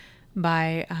Service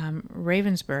by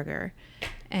Ravensburger.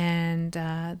 And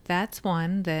that's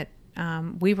one that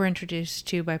we were introduced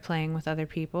to by playing with other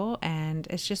people, and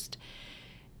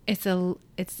it's a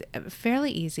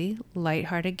fairly easy,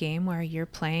 lighthearted game where you're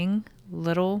playing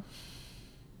little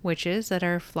witches that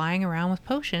are flying around with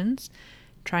potions,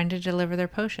 trying to deliver their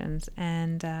potions.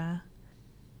 And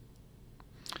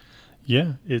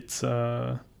it's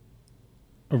a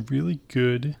really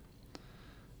good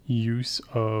use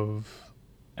of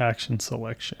action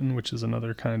selection, which is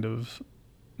another kind of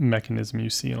mechanism you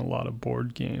see in a lot of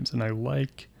board games. And I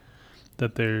like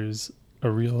that there's a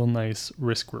real nice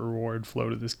risk reward flow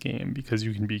to this game, because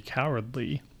you can be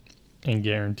cowardly and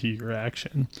guarantee your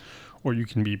action, or you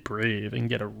can be brave and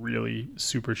get a really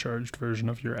supercharged version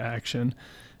of your action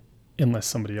unless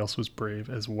somebody else was brave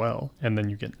as well, and then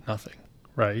you get nothing,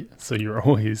 right? So you're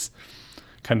always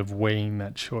kind of weighing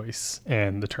that choice,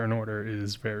 and the turn order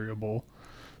is variable,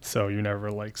 so you're never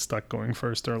like stuck going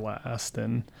first or last.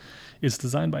 And it's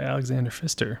designed by Alexander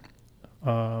Pfister,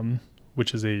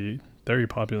 which is a very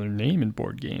popular name in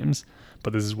board games,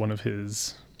 but this is one of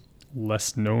his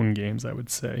less known games, I would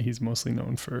say. He's mostly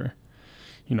known for,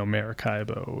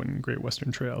 Maracaibo and Great Western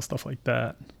Trail, stuff like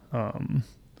that.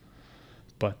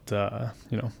 But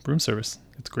Broom Service,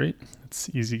 it's great. It's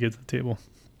easy to get to the table.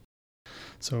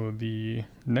 So the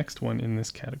next one in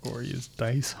this category is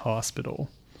Dice Hospital.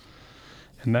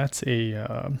 And that's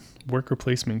a worker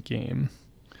placement game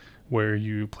where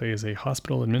you play as a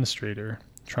hospital administrator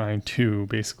trying to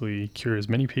basically cure as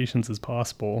many patients as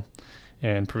possible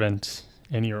and prevent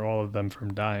any or all of them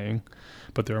from dying,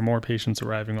 but there are more patients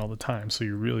arriving all the time. So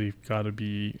you really got to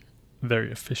be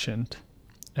very efficient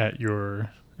at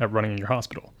running your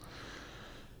hospital.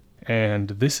 And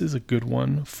this is a good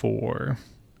one for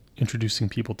introducing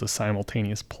people to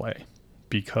simultaneous play,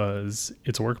 because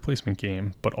it's a worker placement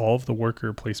game, but all of the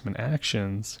worker placement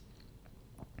actions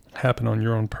happen on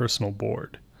your own personal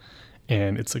board.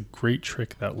 And it's a great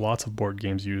trick that lots of board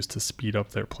games use to speed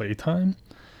up their playtime.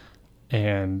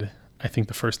 And I think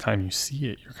the first time you see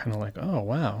it, you're kind of like, oh,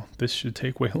 wow, this should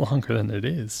take way longer than it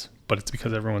is. But it's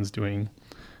because everyone's doing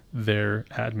their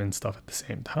admin stuff at the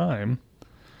same time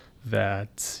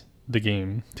that the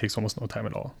game takes almost no time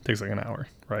at all. It takes like an hour,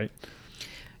 right?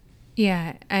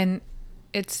 Yeah, and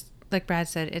it's like Brad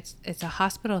said, it's a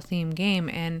hospital themed game,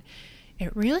 and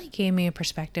it really gave me a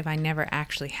perspective I never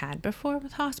actually had before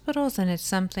with hospitals, and it's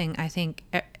something I think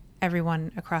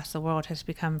everyone across the world has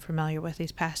become familiar with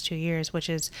these past 2 years, which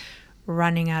is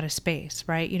running out of space,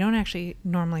 right? You don't actually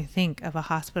normally think of a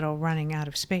hospital running out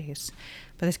of space,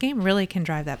 but this game really can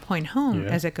drive that point home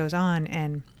as it goes on.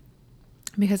 And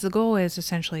because the goal is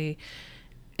essentially,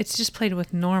 it's just played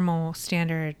with normal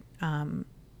standard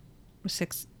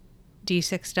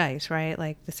 6d6 dice, right?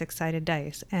 Like the 6-sided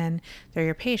dice, and they're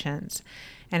your patients.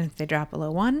 And if they drop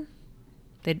below 1,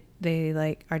 they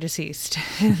like are deceased.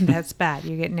 And that's bad.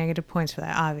 You get negative points for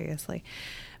that, obviously.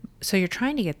 So you're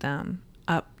trying to get them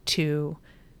up to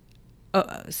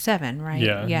 7, right?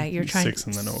 Yeah, you're trying 6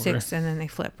 and then over. 6, and then they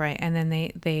flip, right? And then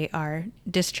they are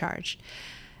discharged.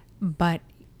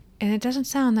 And it doesn't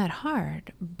sound that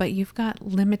hard, but you've got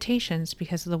limitations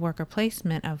because of the worker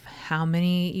placement of how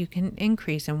many you can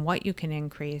increase and what you can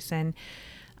increase. And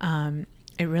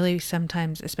it really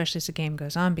sometimes, especially as the game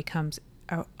goes on, becomes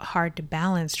hard to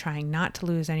balance, trying not to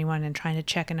lose anyone and trying to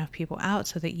check enough people out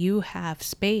so that you have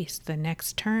space the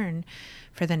next turn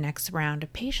for the next round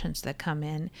of patients that come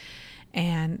in.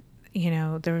 And,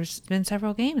 there's been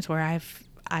several games where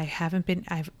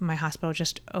my hospital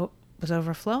just was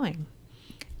overflowing.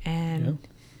 And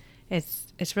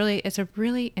it's a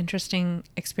really interesting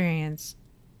experience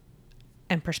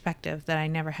and perspective that I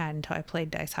never had until I played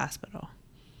Dice Hospital.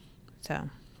 So,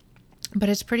 but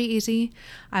it's pretty easy.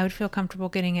 I would feel comfortable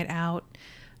getting it out.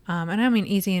 And I don't mean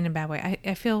easy in a bad way.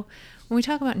 I feel when we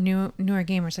talk about newer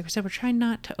gamers, like I said, we're trying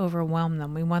not to overwhelm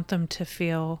them. We want them to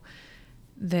feel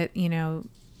that,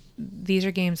 these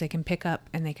are games they can pick up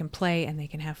and they can play and they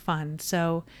can have fun.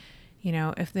 So,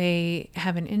 if they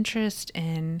have an interest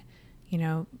in,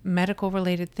 medical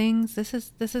related things, this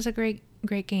is a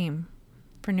great game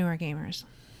for newer gamers.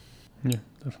 Yeah,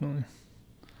 definitely.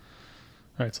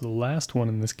 All right, so the last one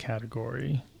in this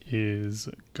category is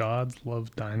Gods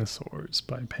Love Dinosaurs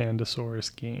by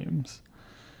Pandasaurus Games.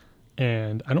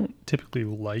 And I don't typically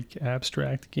like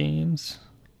abstract games,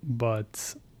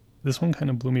 but this one kind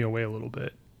of blew me away a little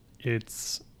bit.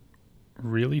 It's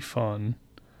really fun,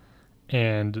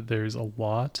 and there's a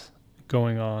lot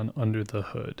going on under the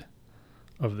hood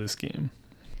of this game.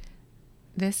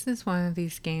 This is one of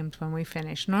these games when we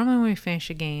finish. Normally when we finish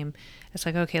a game, it's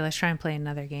like, okay, let's try and play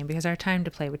another game, because our time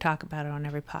to play, we talk about it on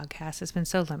every podcast, has been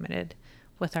so limited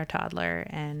with our toddler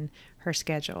and her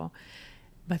schedule.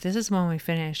 But this is when we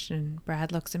finished, and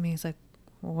Brad looks at me, he's like,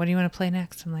 well, what do you want to play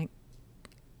next? I'm like,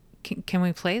 can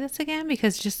we play this again?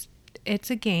 Because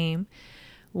it's a game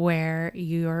where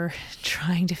you're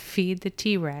trying to feed the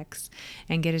T-Rex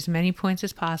and get as many points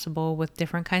as possible with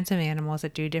different kinds of animals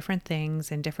that do different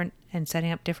things and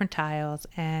setting up different tiles.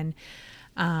 And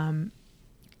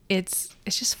it's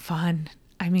just fun.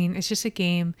 I mean, it's just a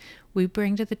game we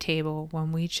bring to the table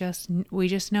when we just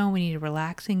know we need a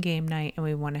relaxing game night and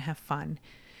we want to have fun.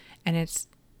 And it's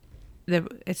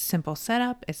simple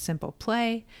setup, it's simple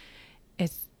play.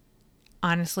 It's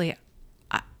honestly,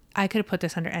 I could have put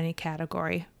this under any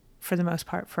category for the most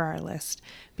part for our list,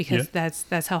 because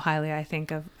that's how highly I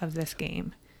think of this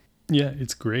game. Yeah,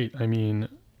 it's great. I mean,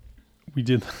 we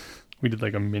did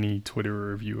like a mini Twitter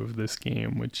review of this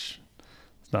game, which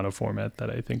is not a format that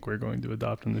I think we're going to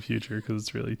adopt in the future because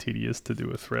it's really tedious to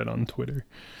do a thread on Twitter.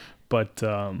 But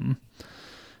one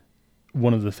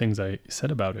of the things I said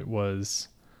about it was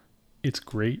it's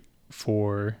great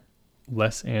for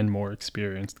less and more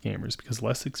experienced gamers, because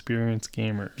less experienced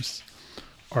gamers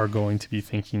are going to be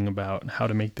thinking about how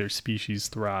to make their species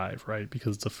thrive, right?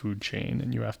 Because it's a food chain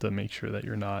and you have to make sure that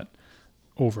you're not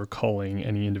overculling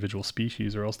any individual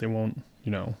species, or else they won't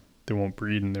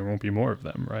breed and there won't be more of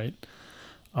them, right?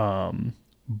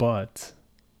 But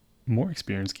more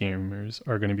experienced gamers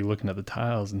are going to be looking at the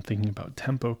tiles and thinking about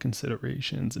tempo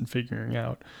considerations and figuring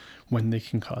out when they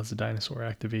can cause a dinosaur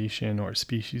activation or a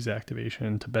species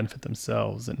activation to benefit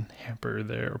themselves and hamper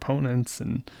their opponents.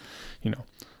 And,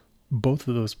 both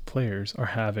of those players are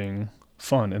having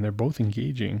fun and they're both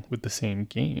engaging with the same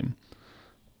game.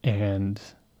 And,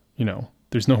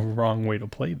 there's no wrong way to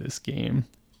play this game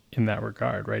in that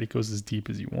regard, right? It goes as deep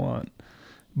as you want,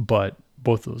 but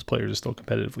both of those players are still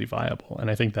competitively viable. And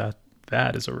I think that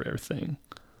is a rare thing.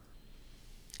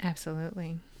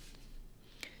 Absolutely.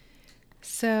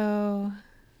 So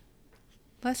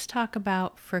let's talk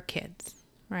about for kids,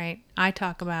 right? I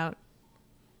talk about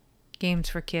games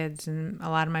for kids, and a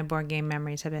lot of my board game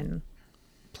memories have been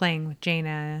playing with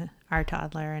Jaina, our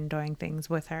toddler, and doing things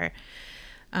with her.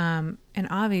 And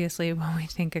obviously, when we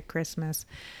think of Christmas,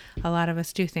 a lot of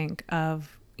us do think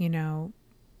of,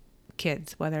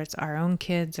 kids, whether it's our own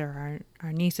kids or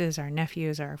our nieces, our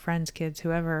nephews, our friends' kids,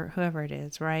 whoever it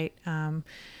is, right?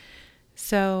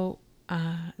 So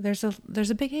there's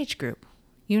a big age group.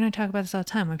 You and I talk about this all the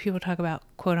time when people talk about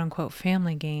quote unquote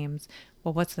family games.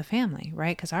 Well, what's the family,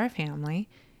 right? Because our family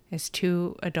is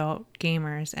 2 adult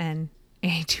gamers and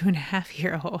a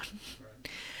 2.5-year-old.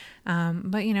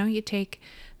 But you take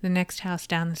the next house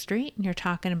down the street and you're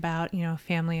talking about, a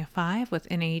family of 5 with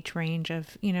an age range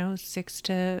of, 6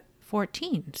 to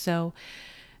 14. So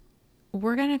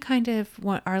we're going to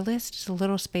our list is a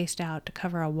little spaced out to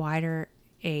cover a wider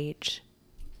age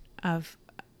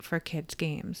for kids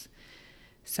games.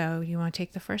 So you want to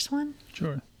take the first one?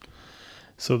 Sure.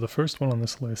 So the first one on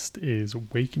this list is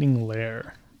Awakening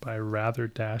Lair by Rather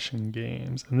Dashing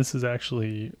Games. And this is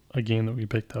actually a game that we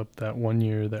picked up that one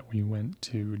year that we went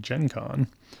to Gen Con.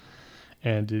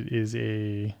 And it is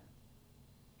a,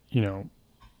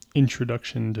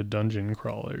 introduction to dungeon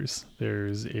crawlers.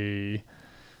 There's a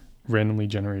randomly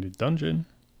generated dungeon,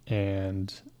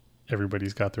 and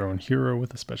everybody's got their own hero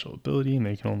with a special ability, and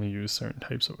they can only use certain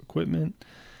types of equipment.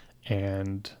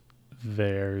 And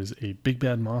there's a big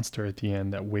bad monster at the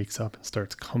end that wakes up and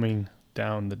starts coming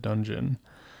down the dungeon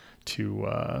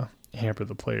to hamper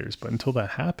the players. But until that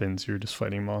happens, you're just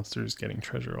fighting monsters, getting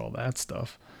treasure, all that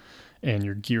stuff. And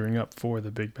you're gearing up for the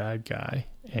big bad guy.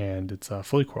 And it's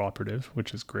fully cooperative,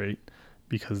 which is great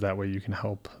because that way you can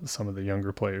help some of the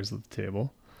younger players at the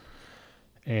table.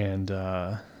 And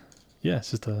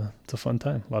it's a fun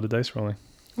time. A lot of dice rolling.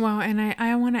 Well, and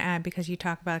I want to add, because you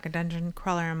talk about like a dungeon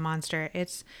crawler and monster,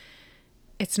 it's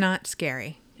not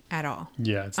scary at all.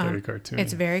 Yeah, it's very cartoony.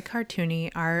 It's very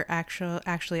cartoony. Our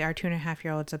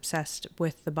 2.5-year-old's obsessed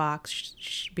with the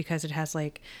box because it has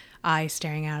like eyes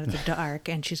staring out of the dark,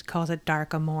 and she calls it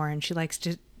Dark Amore, and she likes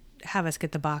to have us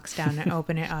get the box down and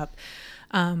open it up.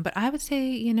 But I would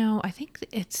say, I think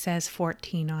it says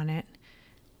 14 on it,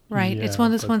 right? Yeah, it's one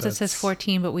of those ones that says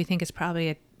 14, but we think it's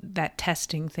probably that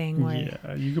testing thing where...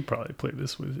 Yeah, you could probably play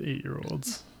this with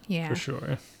 8-year-olds. Yeah. For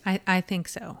sure. I think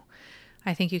so.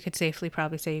 I think you could safely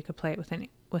probably say you could play it with an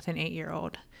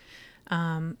 8-year-old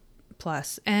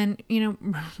plus. And,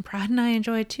 Brad and I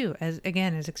enjoy it too, as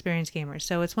experienced gamers.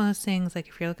 So it's one of those things, like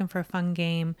if you're looking for a fun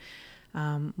game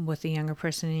with a younger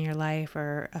person in your life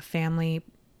or a family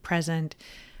present,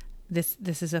 this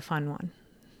is a fun one.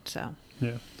 So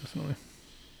yeah, definitely.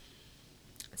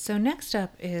 So next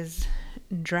up is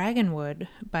Dragonwood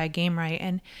by Gamewright,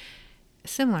 and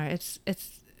similar. It's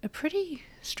a pretty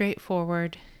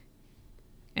straightforward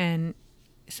and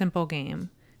simple game.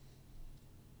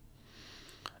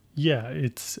 Yeah,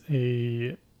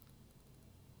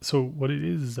 so what it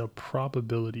is a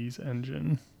probabilities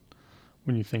engine.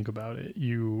 When you think about it,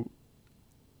 you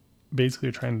basically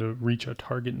are trying to reach a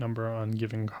target number on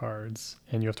given cards,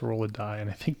 and you have to roll a die, and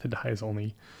I think the die is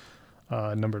only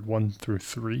numbered 1 through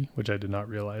 3, which I did not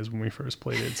realize when we first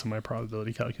played it, so my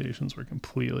probability calculations were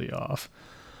completely off.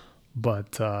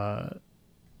 But and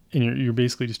you're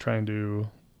basically just trying to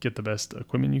get the best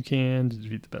equipment you can to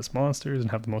defeat the best monsters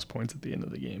and have the most points at the end of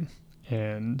the game.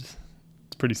 And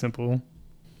it's pretty simple.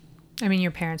 I mean, your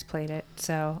parents played it,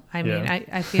 so I mean, Yeah.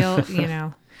 I feel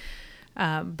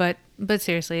but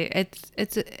seriously,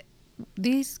 it's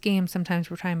these games. Sometimes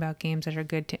we're talking about games that are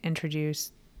good to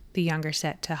introduce the younger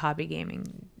set to hobby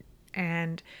gaming,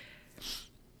 and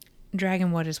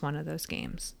Dragonwood is one of those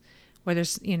games where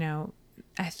there's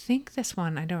I think this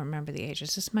one, I don't remember the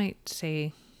ages. This might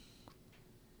say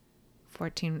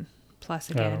 14 plus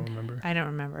again. I don't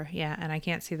remember. Yeah, and I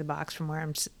can't see the box from where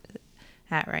I'm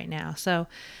at right now. So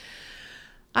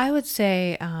I would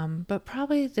say, but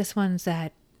probably this one's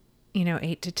at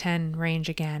 8 to 10 range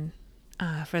again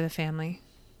for the family.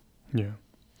 Yeah.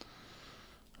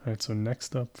 All right, so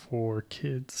next up for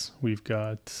kids, we've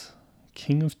got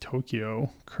King of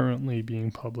Tokyo, currently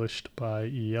being published by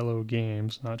Yellow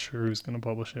Games. Not sure who's going to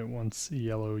publish it once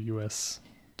Yellow US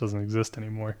doesn't exist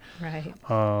anymore. Right.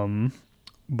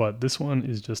 But this one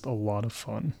is just a lot of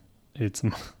fun. It's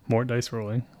more dice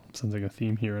rolling. Sounds like a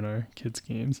theme here in our kids'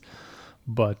 games.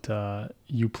 But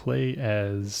you play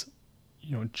as,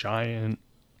 giant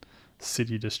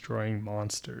city-destroying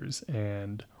monsters,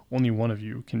 and only one of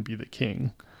you can be the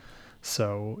king.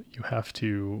 So you have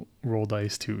to roll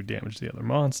dice to damage the other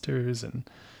monsters and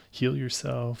heal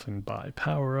yourself and buy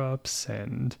power-ups,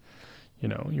 and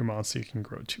your monster can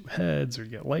grow 2 heads or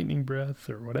get lightning breath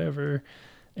or whatever.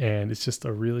 And it's just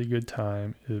a really good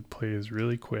time. It plays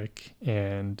really quick,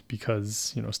 and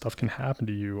because stuff can happen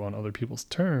to you on other people's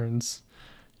turns,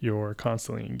 you're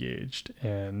constantly engaged.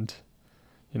 And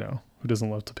who doesn't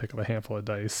love to pick up a handful of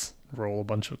dice, roll a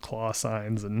bunch of claw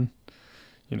signs, and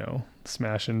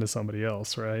smash into somebody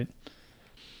else, right?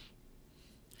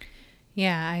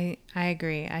 Yeah, I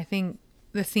agree. I think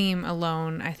the theme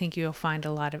alone, I think you'll find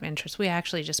a lot of interest. We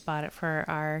actually just bought it for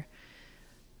our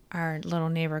little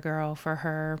neighbor girl for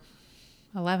her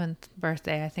 11th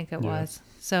birthday, I think it was.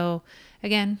 So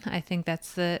again, I think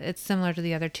it's similar to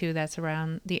the other two. That's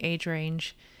around the age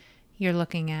range you're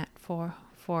looking at for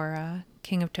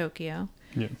King of Tokyo.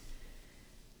 Yeah.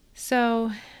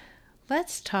 So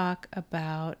let's talk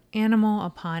about Animal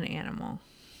Upon Animal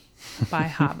by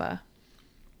Haba,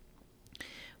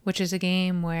 which is a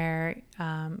game where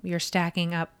you're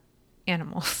stacking up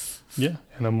animals. Yeah,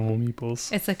 animal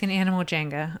meeples. It's like an animal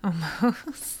Jenga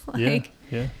almost.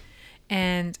 Yeah.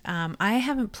 And I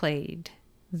haven't played.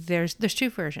 There's 2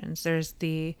 versions. There's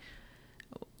the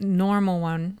normal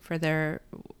one for their,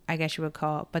 I guess you would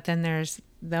call it, but then there's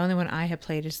the only one I have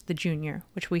played is the junior,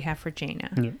 which we have for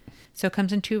Jaina. Yeah. So it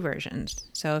comes in 2 versions.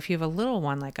 So if you have a little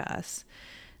one like us,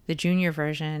 the junior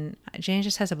version, Jaina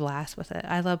just has a blast with it.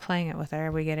 I love playing it with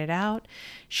her. We get it out.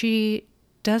 She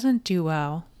doesn't do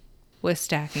well with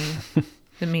stacking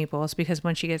the meeples, because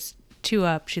when she gets 2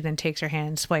 up, she then takes her hand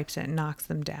and swipes it and knocks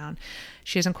them down.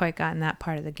 She hasn't quite gotten that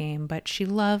part of the game, but she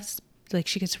loves,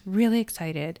 she gets really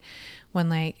excited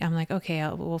when I'm like, okay,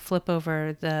 we'll flip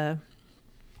over the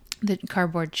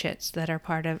cardboard chits that are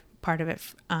part of it,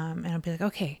 and I'll be like,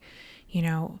 okay,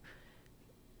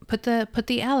 put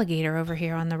the alligator over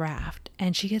here on the raft,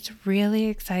 and she gets really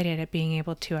excited at being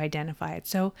able to identify it.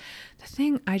 So the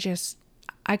thing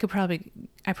I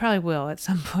probably will at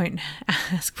some point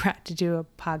ask Brad to do a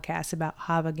podcast about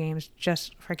Haba games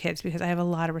just for kids, because I have a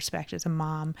lot of respect as a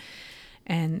mom,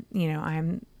 and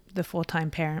I'm the full-time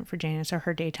parent for Janice, or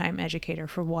her daytime educator,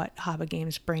 for what Haba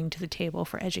games bring to the table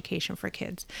for education for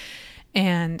kids.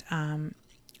 And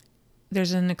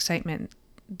there's an excitement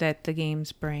that the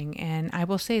games bring. And I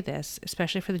will say this,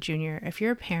 especially for the junior, if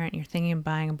you're a parent, you're thinking of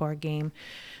buying a board game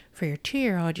for your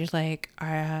 2-year-old, you're like,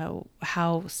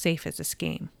 how safe is this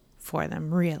game for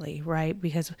them, really, right?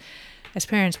 Because as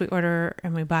parents, we order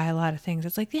and we buy a lot of things.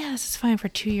 It's like, yeah, this is fine for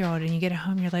 2-year-old. And you get it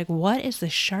home, you're like, what is the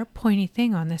sharp, pointy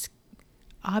thing on this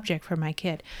object for my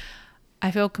kid?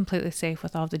 I feel completely safe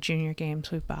with all the junior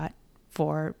games we've bought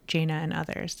for Jaina and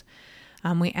others.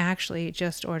 We actually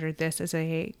just ordered this as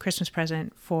a Christmas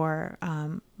present for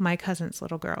my cousin's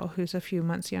little girl, who's a few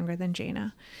months younger than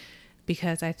Jaina,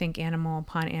 because I think Animal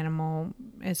Upon Animal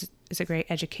is a great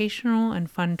educational and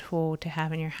fun tool to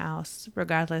have in your house,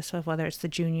 regardless of whether it's the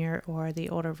junior or the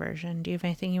older version. Do you have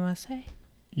anything you want to say?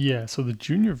 Yeah, so the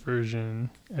junior version,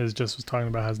 as Jess was talking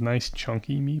about, has nice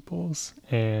chunky meeples,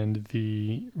 and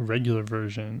the regular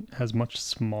version has much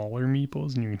smaller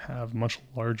meeples, and you can have much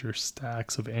larger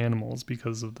stacks of animals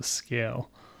because of the scale.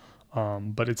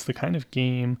 But it's the kind of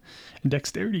game, and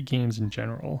dexterity games in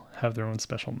general have their own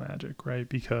special magic, right?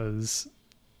 Because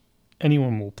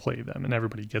anyone will play them, and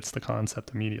everybody gets the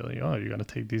concept immediately. Oh, you got to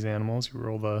take these animals, you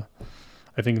roll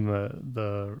I think in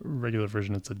the regular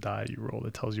version, it's a die you roll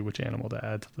that tells you which animal to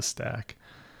add to the stack.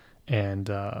 And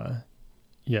so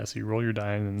you roll your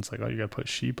die, and it's like, oh, you got to put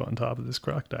sheep on top of this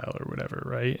crocodile or whatever,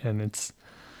 right? And it's,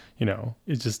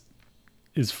 it just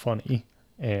is funny,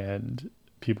 and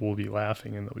people will be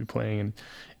laughing, and they'll be playing,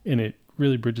 and it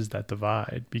really bridges that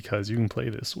divide, because you can play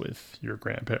this with your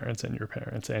grandparents and your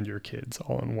parents and your kids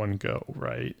all in one go,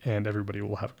 right? And everybody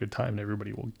will have a good time, and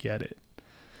everybody will get it.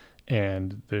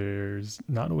 And there's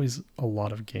not always a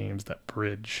lot of games that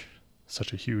bridge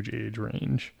such a huge age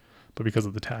range, but because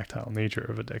of the tactile nature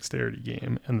of a dexterity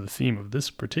game and the theme of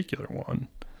this particular one,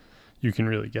 you can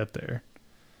really get there.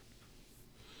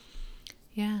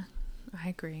 Yeah, I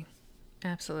agree.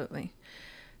 Absolutely.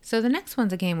 So the next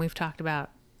one's a game we've talked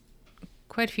about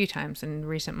quite a few times in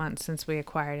recent months since we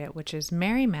acquired it, which is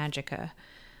Merry Magica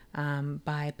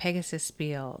by Pegasus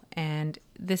Spiel. And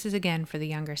this is again for the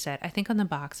younger set. I think on the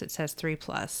box it says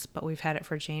 3+, but we've had it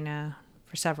for Jaina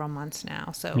for several months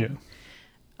now. So Yeah.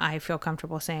 I feel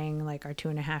comfortable saying like our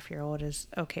 2.5-year-old is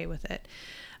okay with it.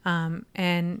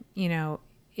 And, you know,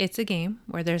 it's a game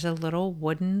where there's a little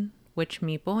wooden witch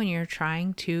meeple and you're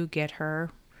trying to get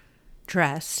her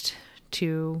dressed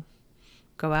to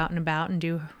go out and about and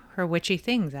do her witchy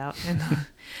things out in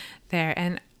there.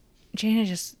 And Jaina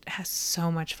just has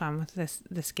so much fun with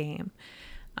this game.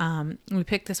 We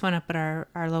picked this one up at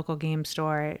our local game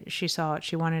store. She saw it.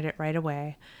 She wanted it right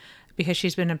away because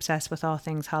she's been obsessed with all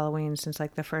things Halloween since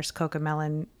like the first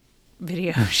Cocomelon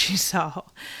video she saw.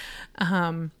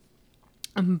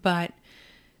 But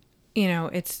you know,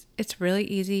 it's really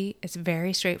easy. It's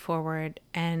very straightforward.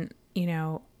 And, you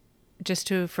know,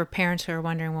 for parents who are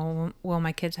wondering, well, will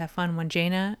my kids have fun? When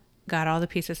Jaina got all the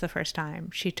pieces the first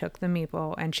time, she took the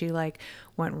meeple and she like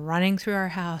went running through our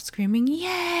house screaming, "Yay,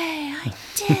 I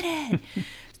did it."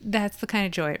 That's the kind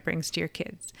of joy it brings to your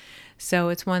kids. So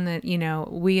it's one that, you know,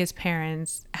 we as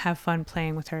parents have fun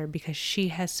playing with her because she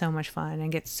has so much fun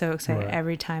and gets so excited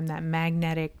every time that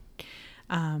magnetic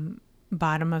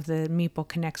bottom of the meeple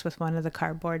connects with one of the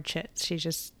cardboard chits.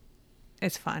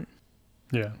 It's fun.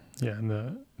 Yeah.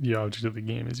 And the object of the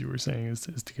game, as you were saying, is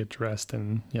to get dressed.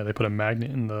 And yeah, they put a magnet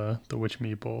in the witch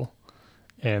meeple,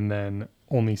 and then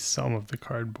only some of the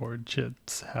cardboard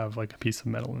chits have like a piece of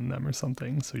metal in them or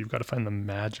something. So you've got to find the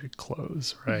magic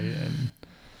clothes, right? And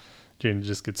Jane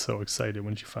just gets so excited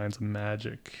when she finds a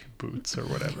magic boots or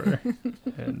whatever.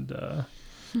 And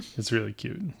it's really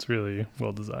cute. It's really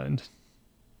well designed.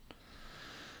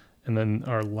 And then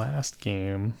our last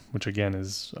game, which again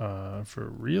is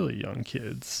for really young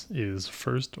kids, is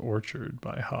First Orchard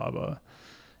by Haba.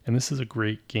 And this is a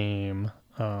great game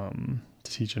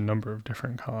to teach a number of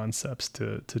different concepts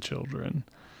to children.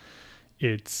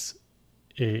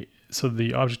 So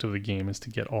the object of the game is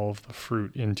to get all of the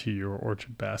fruit into your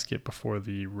orchard basket before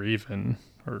the raven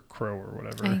or crow or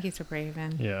whatever. I think it's a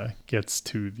raven. Yeah, gets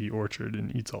to the orchard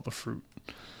and eats all the fruit.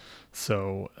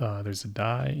 So there's a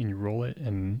die and you roll it,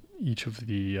 and each of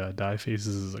the die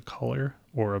faces is a color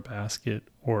or a basket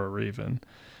or a raven.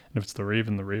 And if it's the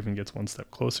raven gets one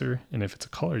step closer. And if it's a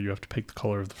color, you have to pick the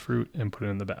color of the fruit and put it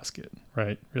in the basket,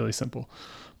 right? Really simple.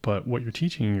 But what you're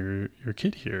teaching your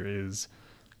kid here is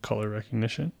color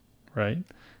recognition, right?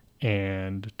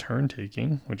 And turn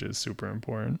taking, which is super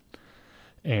important.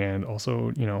 And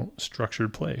also, you know,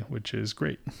 structured play, which is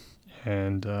great.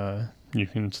 And you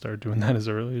can start doing that as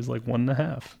early as like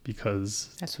 1.5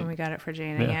 because that's when we got it for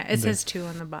Jaina. Yeah, it says 2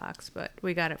 on the box, but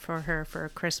we got it for her for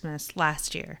Christmas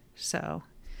last year. So,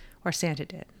 or Santa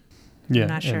did. Yeah, I'm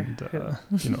not sure. And,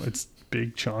 you know, it's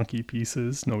big chunky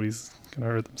pieces. Nobody's gonna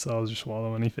hurt themselves or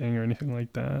swallow anything or anything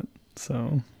like that.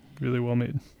 So, really well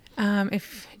made.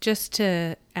 If just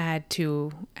to add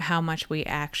to how much we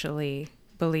actually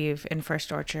believe in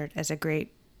First Orchard as a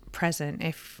great present,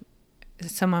 if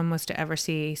someone was to ever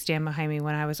see Stand Behind Me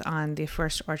when I was on the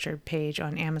First Orchard page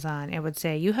on Amazon, it would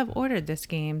say, "You have ordered this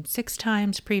game 6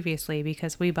 times previously,"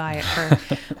 because we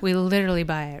literally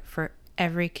buy it for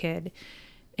every kid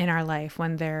in our life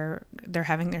when they're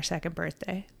having their second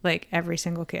birthday, like every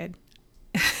single kid.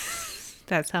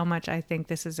 That's how much I think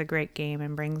this is a great game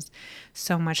and brings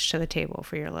so much to the table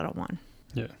for your little one.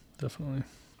 Yeah, definitely.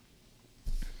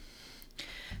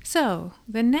 So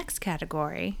the next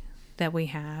category that we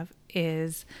have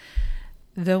is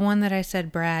the one that I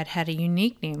said Brad had a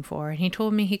unique name for, and he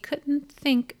told me he couldn't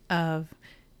think of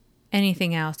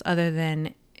anything else other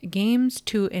than games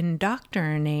to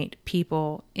indoctrinate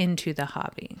people into the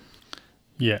hobby.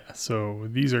 Yeah, so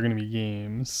these are going to be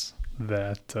games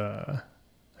that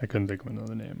I couldn't think of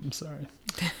another name, I'm sorry.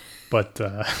 But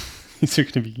these are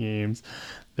going to be games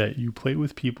that you play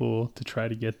with people to try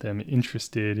to get them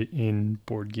interested in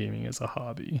board gaming as a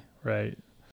hobby, right?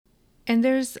 And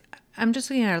I'm just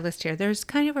looking at our list here, there's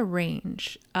kind of a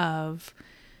range of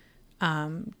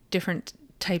different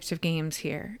types of games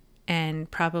here and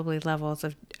probably levels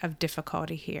of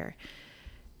difficulty here.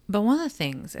 But one of the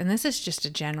things, and this is just a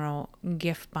general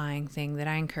gift buying thing that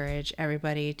I encourage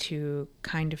everybody to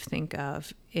kind of think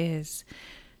of, is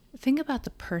think about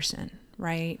the person,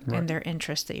 right? And their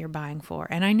interest that you're buying for.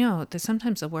 And I know that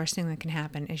sometimes the worst thing that can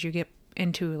happen is you get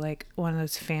into like one of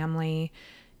those family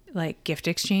like gift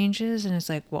exchanges, and it's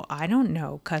like, well, I don't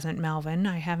know Cousin Melvin.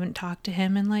 I haven't talked to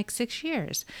him in like 6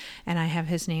 years, and I have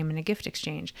his name in a gift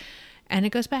exchange. And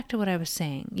it goes back to what I was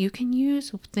saying. You can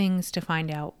use things to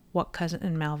find out what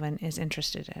Cousin Melvin is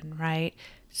interested in, right?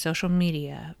 Social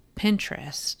media,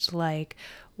 Pinterest, like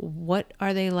what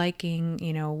are they liking?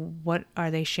 You know, what are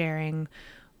they sharing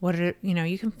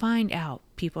you can find out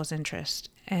people's interest.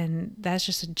 And that's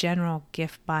just a general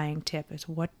gift buying tip, is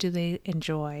what do they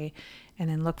enjoy? And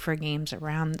then look for games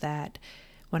around that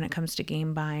when it comes to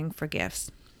game buying for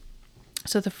gifts.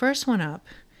 So the first one up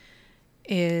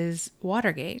is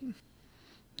Watergate.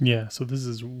 Yeah, so this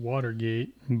is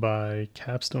Watergate by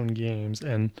Capstone Games.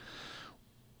 And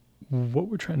what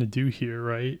we're trying to do here,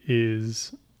 right,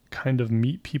 is kind of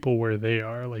meet people where they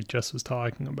are, like Jess was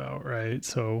talking about, right?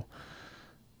 So,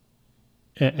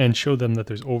 and show them that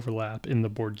there's overlap in the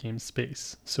board game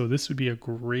space. So this would be a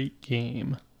great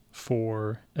game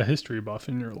for a history buff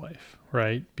in your life,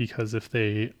 right? Because if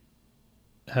they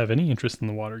have any interest in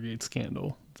the Watergate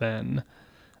scandal, then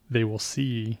they will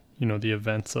see, the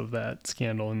events of that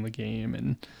scandal in the game.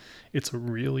 And it's a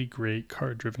really great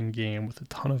card-driven game with a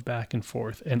ton of back and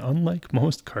forth. And unlike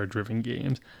most card-driven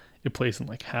games, it plays in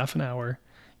like half an hour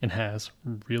and has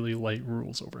really light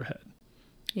rules overhead.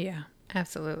 Yeah,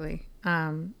 absolutely.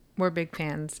 We're big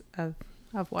fans of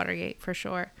Watergate for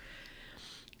sure.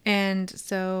 And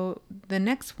so the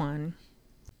next one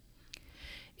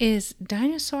is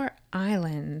Dinosaur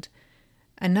Island,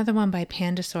 another one by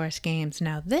Pandasaurus Games.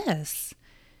 Now this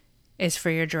is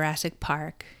for your Jurassic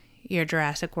Park, your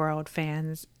Jurassic World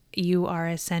fans. You are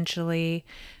essentially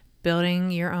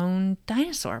building your own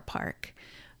dinosaur park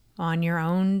on your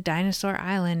own dinosaur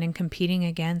island and competing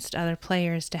against other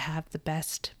players to have the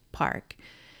best park.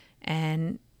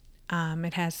 And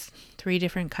it has 3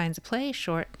 different kinds of play: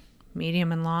 short,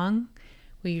 medium, and long.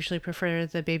 We usually prefer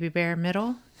the baby bear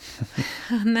middle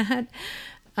on that.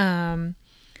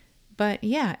 But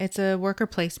yeah, it's a worker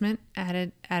placement at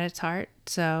its heart.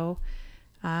 So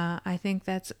I think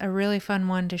that's a really fun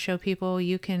one to show people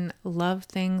you can love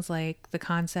things like the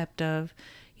concept of,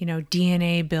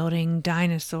 DNA building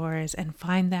dinosaurs and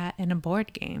find that in a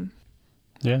board game.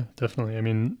 Yeah, definitely. I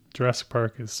mean, Jurassic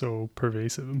Park is so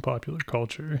pervasive in popular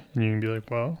culture, and you can be like,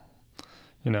 well,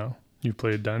 you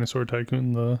played Dinosaur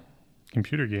Tycoon, the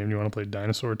computer game. You want to play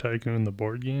Dinosaur Tycoon, the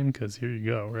board game? Because here you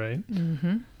go, right?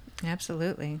 Mm-hmm.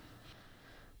 Absolutely.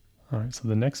 All right, so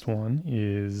the next one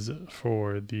is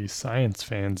for the science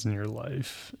fans in your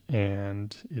life,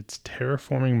 and it's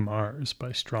Terraforming Mars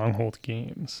by Stronghold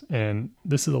Games. And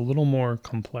this is a little more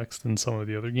complex than some of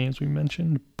the other games we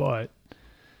mentioned, but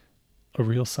a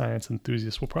real science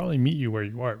enthusiast will probably meet you where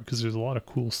you are, because there's a lot of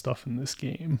cool stuff in this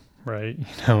game, right?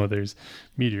 There's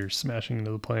meteors smashing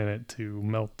into the planet to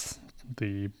melt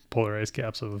the polar ice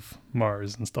caps of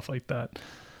Mars and stuff like that.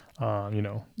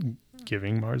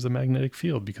 Giving Mars a magnetic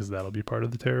field, because that'll be part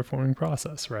of the terraforming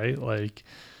process, right? Like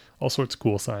all sorts of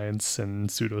cool science and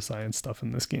pseudoscience stuff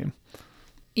in this game.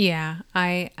 Yeah,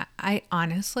 I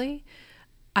honestly,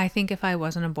 I think if I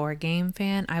wasn't a board game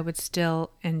fan, I would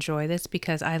still enjoy this,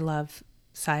 because I love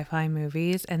sci-fi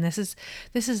movies, and this is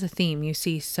a theme you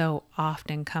see so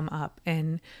often come up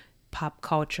in pop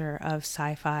culture of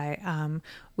sci-fi.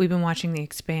 We've been watching The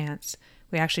Expanse.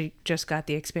 We actually just got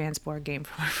The Expanse board game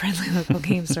from our friendly local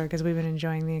game store, because we've been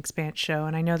enjoying The Expanse show,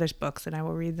 and I know there's books and I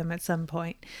will read them at some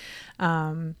point.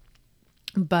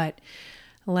 But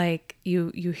like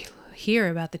you hear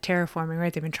about the terraforming,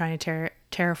 right? They've been trying to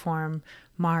terraform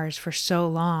Mars for so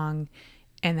long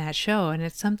in that show, and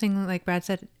it's something like Brad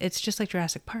said, it's just like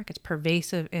Jurassic Park. It's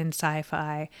pervasive in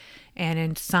sci-fi and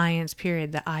in science,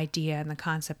 period. The idea and the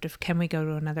concept of, can we go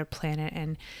to another planet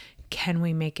and can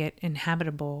we make it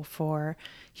inhabitable for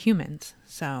humans?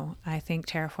 So I think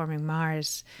Terraforming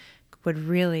Mars would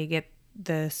really get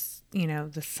this,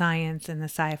 the science and the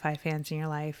sci-fi fans in your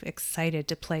life excited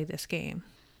to play this game.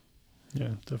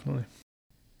 Yeah, definitely.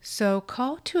 So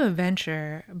Call to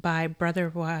Adventure by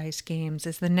Brotherwise Games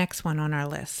is the next one on our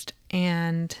list.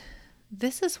 And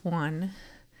this is one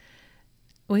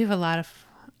we have a lot of,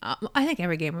 I think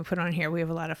every game we put on here, we have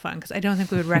a lot of fun, because I don't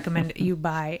think we would recommend you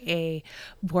buy a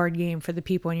board game for the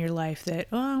people in your life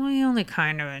that, we only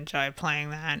kind of enjoy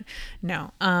playing that.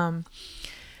 No.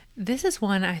 This is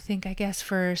one, I guess,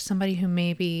 for somebody who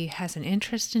maybe has an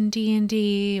interest in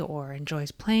D&D or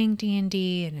enjoys playing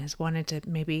D&D and has wanted to,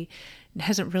 maybe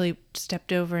hasn't really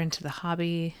stepped over into the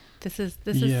hobby. This is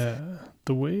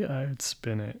the way I would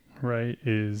spin it, right,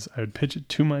 is I would pitch it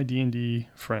to my D&D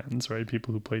friends, right,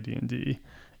 people who play D&D,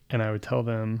 and I would tell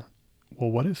them,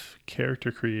 well, what if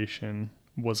character creation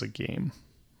was a game,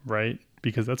 right?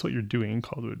 Because that's what you're doing in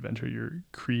Call to Adventure. You're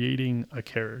creating a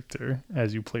character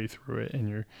as you play through it, and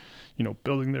you're,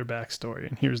 building their backstory,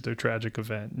 and here's their tragic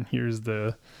event, and here's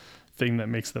the thing that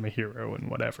makes them a hero and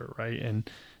whatever, right? And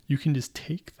you can just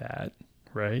take that,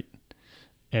 right?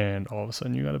 And all of a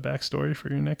sudden you got a backstory for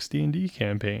your next D&D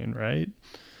campaign, right?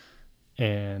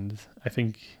 And I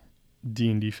think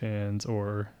D&D fans,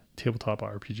 or tabletop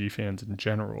RPG fans in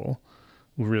general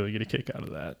will really get a kick out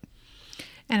of that.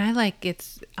 And I like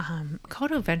it's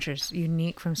Kodo Adventure's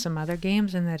unique from some other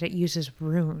games in that it uses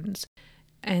runes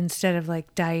instead of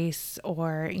like dice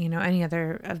or, you know, any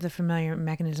other of the familiar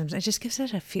mechanisms. It just gives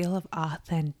it a feel of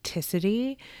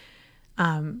authenticity.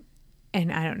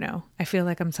 And I don't know, I feel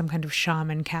like I'm some kind of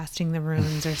shaman casting the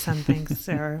runes or something.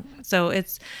 So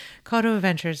it's Kodo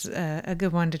Adventure's a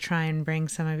good one to try and bring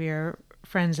some of your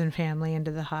friends and family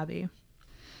into the hobby.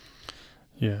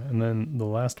 Yeah, and then the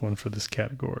last one for this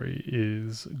category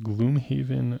is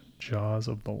Gloomhaven Jaws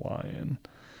of the Lion.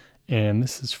 And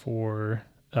this is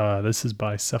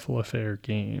by Cephalofair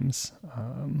Games.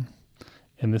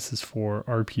 And this is for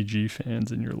RPG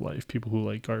fans in your life, people who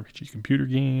like RPG computer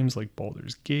games like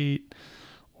Baldur's Gate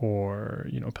or,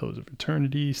 you know, Pillars of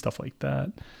Eternity, stuff like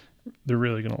that. They're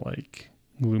really going to like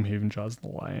Gloomhaven Jaws of the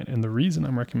Lion. And the reason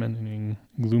I'm recommending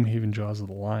Gloomhaven Jaws of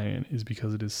the Lion is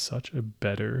because it is such a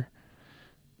better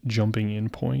jumping in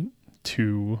point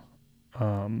to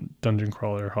dungeon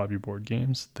crawler hobby board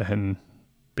games than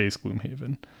base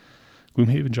Gloomhaven.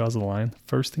 Gloomhaven Jaws of the Lion,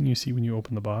 first thing you see when you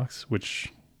open the box,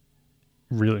 which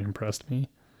really impressed me,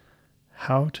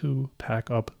 how to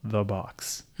pack up the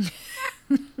box.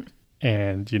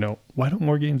 And, you know, why don't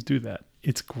more games do that?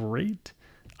 It's great.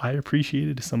 I appreciate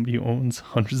it as somebody who owns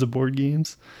hundreds of board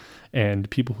games, and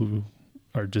people who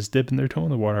are just dipping their toe in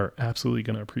the water are absolutely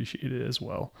going to appreciate it as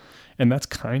well. And that's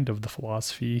kind of the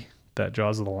philosophy that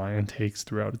Jaws of the Lion takes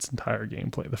throughout its entire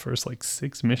gameplay. The first like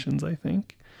 6 missions, I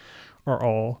think, are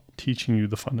all teaching you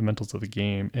the fundamentals of the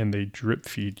game, and they drip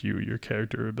feed you your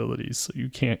character abilities, so you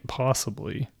can't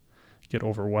possibly get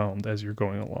overwhelmed as you're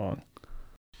going along.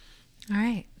 All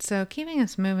right, so keeping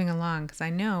us moving along, because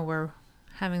I know we're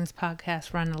having this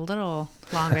podcast run a little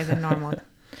longer than normal.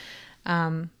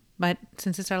 But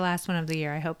since it's our last one of the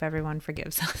year, I hope everyone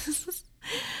forgives us.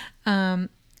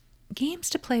 Games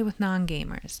to play with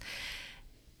non-gamers.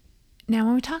 Now,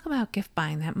 when we talk about gift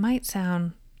buying, that might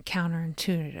sound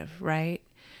counterintuitive, right?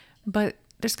 But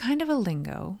there's kind of a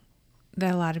lingo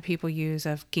that a lot of people use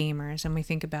of gamers, and we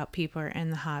think about people in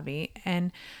the hobby.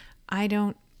 And I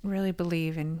don't really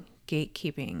believe in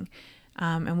gatekeeping.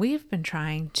 And we've been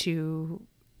trying to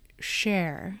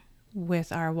share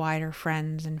with our wider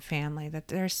friends and family that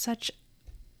there's such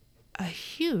a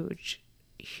huge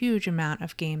amount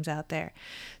of games out there.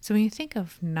 So when you think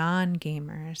of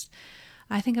non-gamers,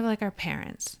 I think of like our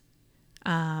parents,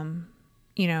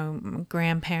 you know,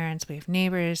 grandparents, we have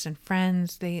neighbors and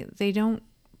friends. They don't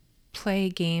play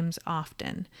games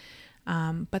often.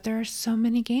 But there are so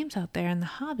many games out there in the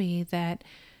hobby that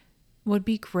would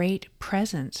be great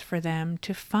presents for them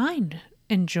to find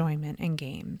enjoyment in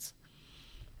games.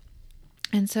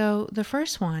 And so the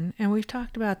first one, and we've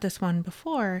talked about this one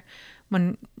before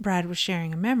when Brad was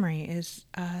sharing a memory, is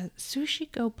Sushi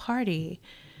Go Party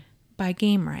by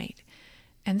Gamewright.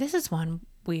 And this is one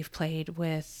we've played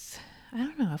with, I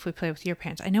don't know if we played with your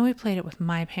parents. I know we played it with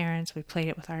my parents. We played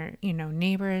it with our, you know,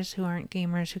 neighbors who aren't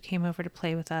gamers who came over to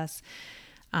play with us.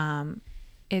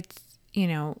 It's, you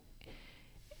know,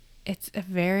 it's a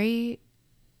very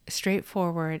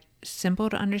straightforward, simple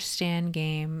to understand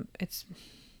game.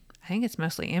 I think it's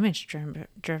mostly image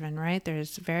driven, right?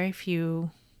 There's very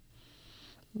few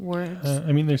words.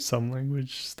 I mean, there's some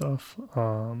language stuff.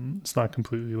 It's not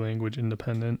completely language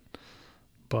independent,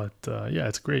 but yeah,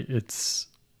 it's great. It's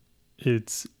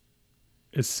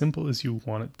as simple as you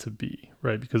want it to be,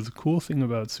 right? Because the cool thing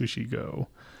about Sushi Go,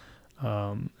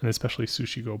 and especially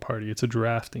Sushi Go Party, it's a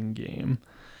drafting game,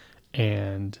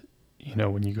 and you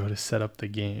know, when you go to set up the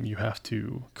game, you have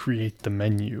to create the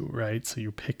menu, right? So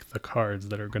you pick the cards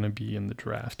that are going to be in the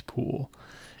draft pool,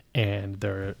 and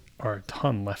there are a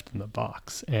ton left in the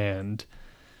box. And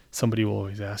somebody will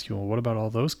always ask you, well, what about all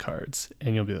those cards?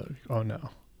 And you'll be like, oh no,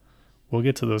 we'll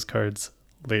get to those cards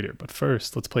later. But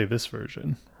first, let's play this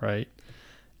version, right?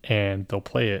 And they'll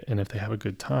play it. And if they have a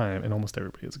good time, and almost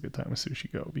everybody has a good time with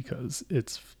Sushi Go because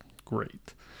it's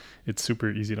great. It's super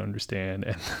easy to understand,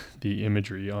 and the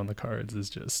imagery on the cards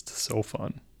is just so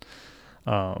fun.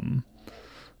 And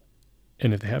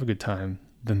if they have a good time,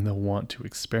 then they'll want to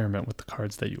experiment with the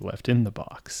cards that you left in the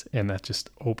box, and that just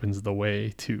opens the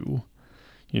way to,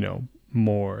 you know,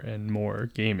 more and more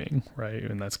gaming, right?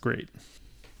 And that's great.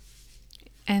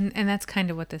 And that's kind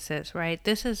of what this is, right?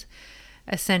 This is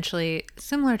essentially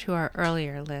similar to our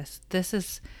earlier list. This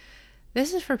is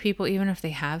for people, even if they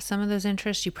have some of those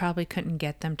interests, you probably couldn't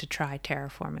get them to try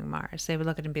terraforming Mars. They would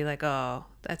look at it and be like, oh,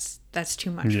 that's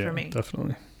too much for me. Yeah,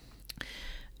 definitely.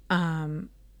 And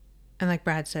like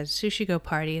Brad said, Sushi Go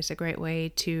Party is a great way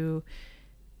to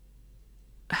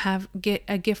get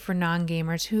a gift for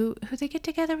non-gamers who they get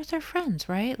together with their friends,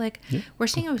 right? Like Yeah. we're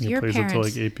seeing it with It your plays parents. up to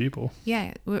like 8 people.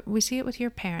 Yeah, we see it with your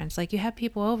parents. Like you have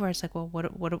people over, it's like, well,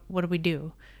 what do we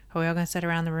do? Are we all gonna sit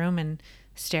around the room and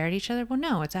stare at each other? Well,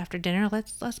 no, it's after dinner.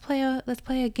 Let's play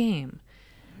a game,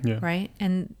 Yeah. right?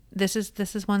 And this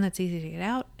is one that's easy to get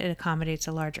out. It accommodates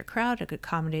a larger crowd. It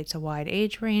accommodates a wide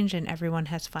age range, and everyone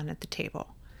has fun at the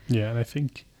table. Yeah, and I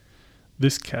think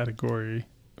this category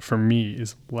for me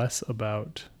is less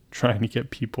about trying to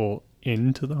get people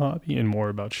into the hobby and more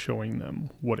about showing them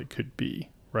what it could be,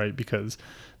 right? Because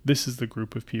this is the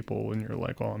group of people when you're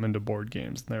like, oh, I'm into board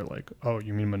games. And they're like, oh,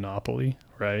 you mean Monopoly,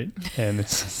 right? And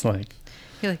it's just like,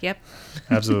 You're like, yep.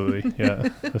 absolutely. Yeah.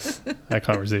 That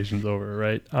conversation's over,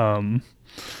 right? No,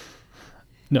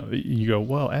 you go,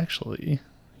 well, actually,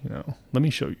 let me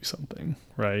show you something,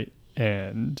 right?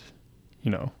 And,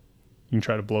 you can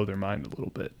try to blow their mind a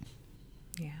little bit.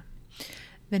 Yeah.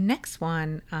 The next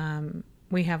one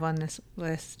we have on this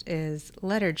list is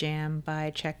Letter Jam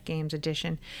by Czech Games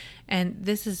Edition. And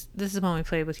this is one we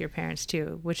played with your parents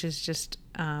too, which is just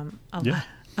a lot.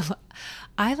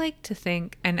 I like to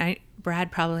think, and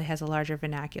Brad probably has a larger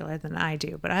vernacular than I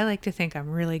do, but I like to think I'm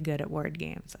really good at word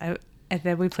games. And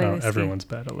then we play this everyone's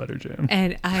game. bad at Letter Jam.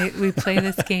 And we play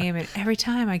this game, and every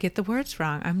time I get the words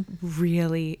wrong. I'm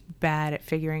really bad at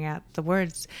figuring out the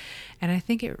words. And I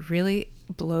think it really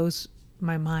blows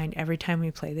my mind every time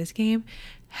we play this game,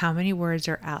 how many words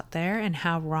are out there and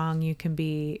how wrong you can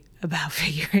be about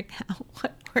figuring out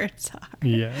what words are.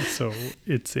 Yeah, so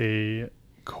it's a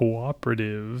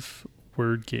cooperative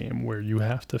word game where you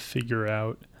have to figure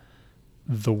out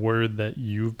the word that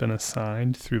you've been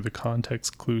assigned through the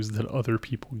context clues that other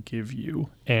people give you,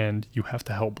 and you have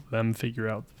to help them figure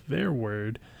out their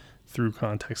word through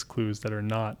context clues that are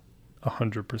not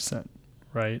 100%,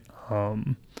 right?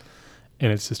 And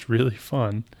it's just really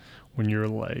fun when you're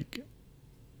like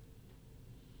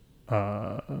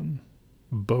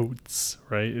boats,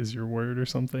 right, is your word or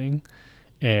something,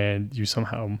 and you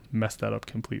somehow mess that up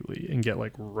completely and get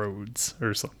like roads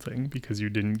or something because you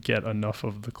didn't get enough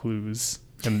of the clues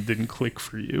and didn't click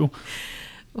for you.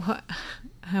 Well,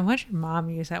 I watched your mom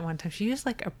use that one time. She used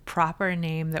like a proper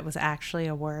name that was actually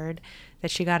a word, that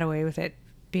she got away with it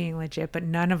being legit, but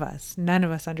none of us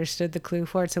understood the clue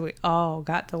for it, so we all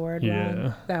got the word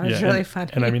wrong. That was really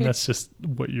funny. And I mean, that's just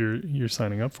what you're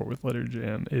signing up for with Letter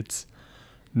Jam. It's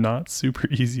not super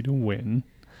easy to win,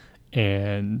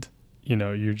 and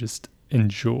you just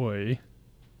enjoy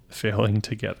failing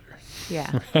together.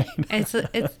 Yeah. Right? It's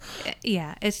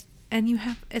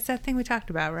that thing we talked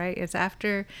about, right? It's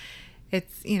after,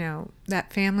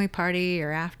 that family party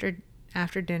or after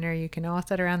dinner, you can all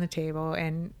sit around the table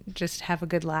and just have a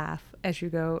good laugh as you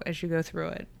go through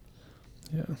it.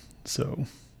 Yeah. So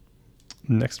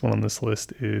next one on this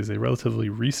list is a relatively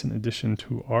recent addition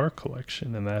to our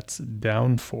collection, and that's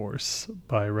Downforce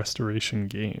by Restoration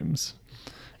Games.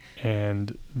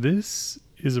 And this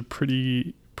is a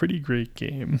pretty great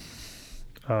game.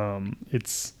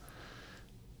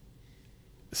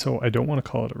 So I don't want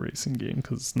to call it a racing game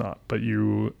because it's not, but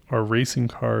you are racing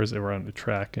cars around a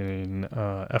track in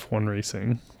F1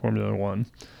 racing, Formula One.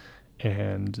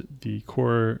 And the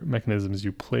core mechanism is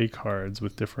you play cards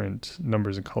with different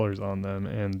numbers and colors on them,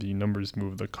 and the numbers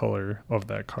move the color of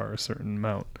that car a certain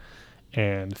amount.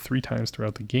 And 3 times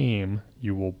throughout the game,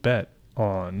 you will bet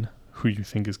on who you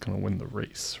think is going to win the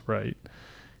race, right?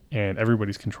 And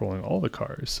everybody's controlling all the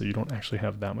cars, so you don't actually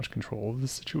have that much control of the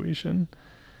situation.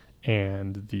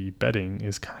 And the betting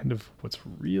is kind of what's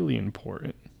really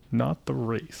important, not the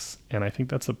race. And I think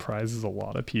that surprises a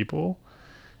lot of people.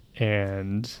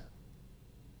 And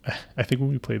I think when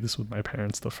we played this with my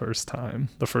parents the first game,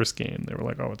 they were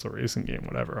like, oh, it's a racing game,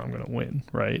 whatever, I'm going to win,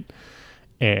 right?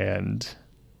 And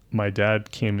my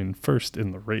dad came in first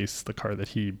in the race. The car that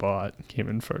he bought came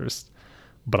in first.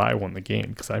 But I won the game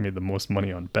because I made the most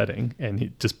money on betting, and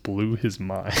he just blew his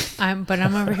mind. I'm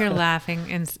over here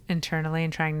laughing internally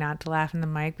and trying not to laugh in the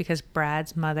mic because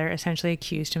Brad's mother essentially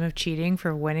accused him of cheating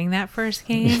for winning that first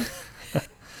game.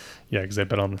 Yeah, because I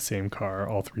bet on the same car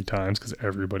all 3 times because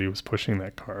everybody was pushing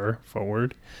that car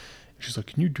forward. And she's like,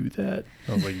 "Can you do that?"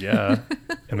 I was like, "Yeah."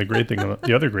 And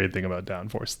the other great thing about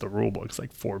Downforce, the rule book's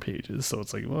like 4 pages, so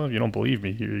it's like, well, if you don't believe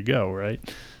me, here you go, right?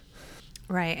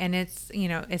 Right, and it's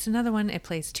another one. It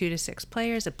plays 2 to 6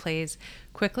 players. It plays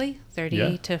quickly,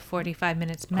 30 to 45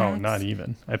 minutes max. Oh, not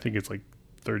even. I think it's like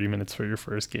 30 minutes for your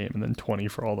first game and then 20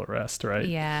 for all the rest, right?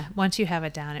 Yeah, once you have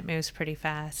it down, it moves pretty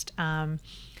fast. And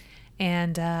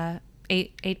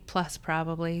 8 plus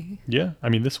probably. Yeah, I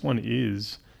mean, this one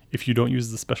is, if you don't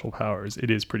use the special powers, it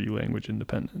is pretty language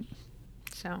independent.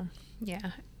 So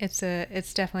yeah, it's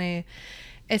definitely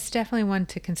It's definitely one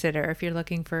to consider if you're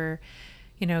looking for,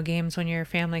 games when your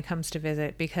family comes to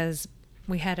visit, because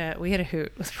we had a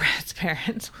hoot with Brad's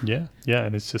parents. Yeah, yeah,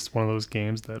 and it's just one of those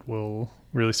games that will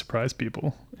really surprise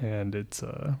people, and it's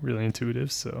really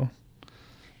intuitive, so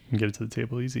you can get it to the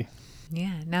table easy.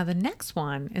 Yeah. Now the next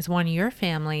one is one your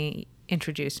family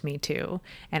introduced me to,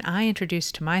 and I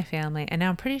introduced to my family, and now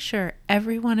I'm pretty sure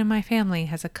everyone in my family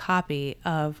has a copy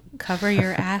of Cover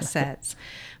Your Assets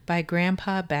by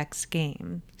Grandpa Beck's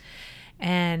Game.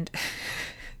 And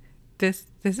this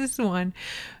is one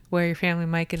where your family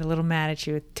might get a little mad at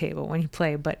you at the table when you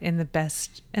play, but in the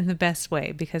best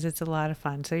way, because it's a lot of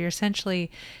fun. So you're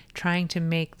essentially trying to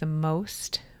make the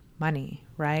most money,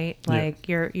 right? Like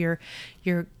you're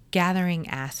gathering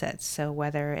assets. So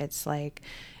whether it's like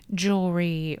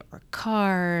jewelry or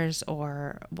cars,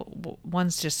 or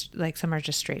one's just like, some are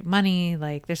just straight money,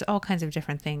 like there's all kinds of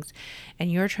different things,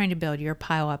 and you're trying to build your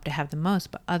pile up to have the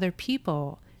most, but other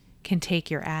people can take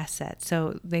your assets.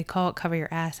 So they call it Cover Your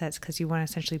Assets because you want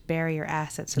to essentially bury your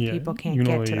assets so people can't you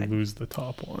can get only to it. lose the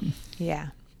top one. Yeah.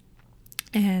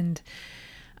 And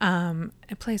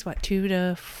it plays what, 2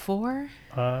 to 4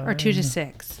 or 2 to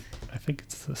 6? I think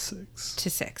it's the 6 to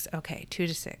 6. Okay, 2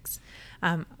 to 6.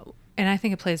 And I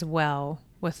think it plays well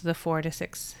with the 4 to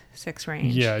 6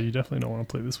 range. Yeah, you definitely don't want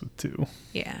to play this with 2.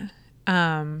 Yeah.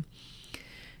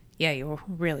 Yeah, you will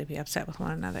really be upset with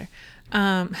one another.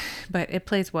 But it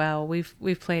plays well.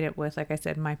 We've played it with, like I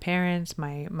said, my parents,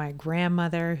 my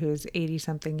grandmother, who's 80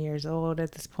 something years old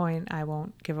at this point. I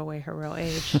won't give away her real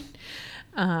age.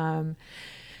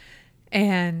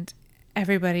 And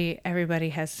everybody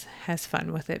has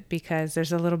fun with it, because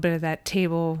there's a little bit of that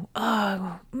table.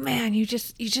 Oh man, you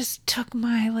just took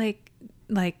my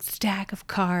like stack of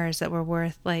cars that were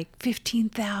worth like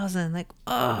 15,000, like,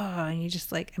 oh, and you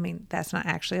just like, I mean, that's not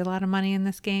actually a lot of money in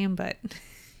this game, but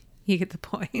you get the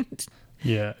point.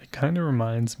 Yeah, it kind of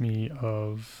reminds me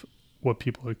of what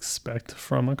people expect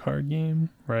from a card game,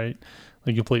 right?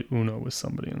 Like you play Uno with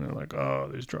somebody and they're like, oh,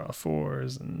 there's draw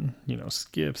 4s and,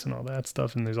 skips and all that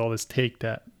stuff, and there's all this take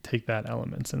that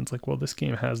elements, and it's like, well, this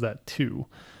game has that too,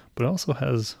 but it also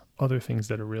has other things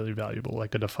that are really valuable,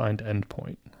 like a defined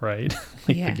endpoint, right?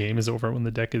 Like the game is over when the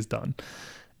deck is done.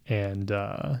 And,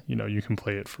 you can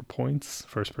play it for points,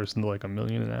 first person to like 1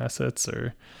 million in assets,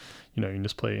 or, you can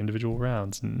just play individual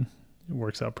rounds, and it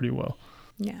works out pretty well.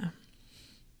 Yeah.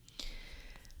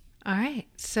 All right.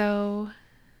 So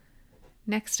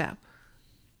next up.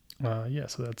 So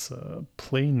that's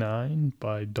Play 9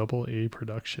 by Double A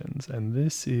Productions. And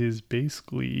this is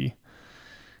basically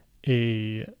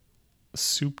a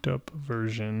souped up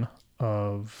version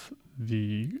of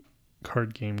the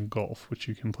card game Golf, which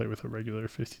you can play with a regular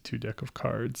 52 deck of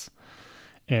cards.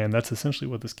 And that's essentially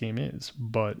what this game is,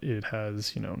 but it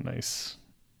has,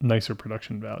 nicer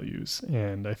production values.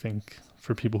 And I think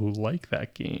for people who like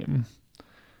that game,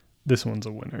 this one's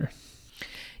a winner.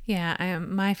 Yeah,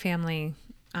 my family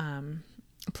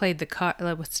played the card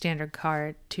with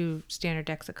two standard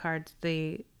decks of cards,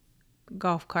 the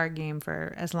golf card game,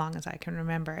 for as long as I can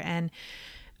remember. And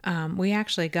we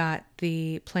actually got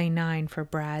the Play 9 for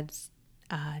Brad's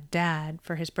dad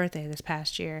for his birthday this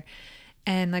past year.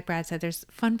 And like Brad said, there's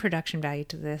fun production value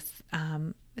to this.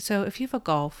 So if you have a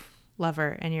golf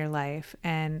lover in your life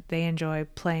and they enjoy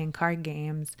playing card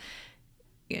games,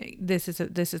 this is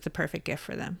the perfect gift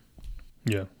for them.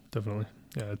 Yeah, definitely.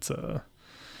 Yeah,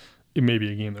 it may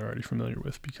be a game they're already familiar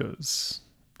with, because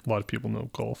a lot of people know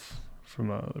golf from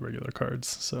the regular cards.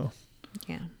 So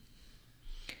yeah.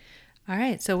 All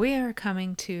right, so we are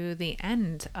coming to the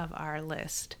end of our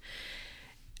list,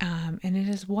 and it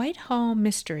is Whitehall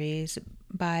Mysteries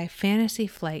by Fantasy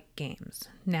Flight Games.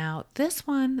 Now, this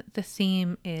one, the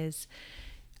theme is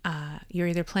you're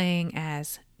either playing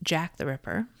as Jack the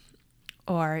Ripper,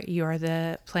 or you're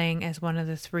playing as one of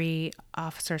the 3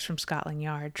 officers from Scotland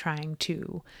Yard trying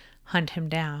to hunt him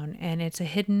down, and it's a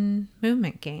hidden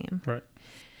movement game. Right.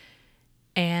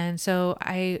 And so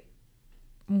I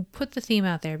put the theme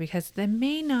out there because they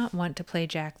may not want to play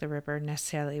Jack the Ripper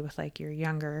necessarily with like your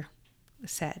younger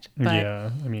set. But,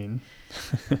 yeah, I mean,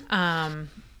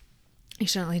 you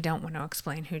certainly don't want to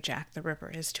explain who Jack the Ripper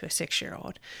is to a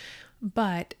 6-year-old.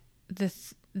 But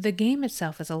the game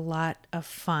itself is a lot of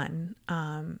fun.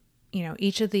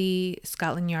 Each of the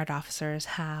Scotland Yard officers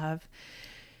have,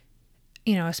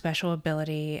 a special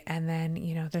ability, and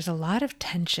then, there's a lot of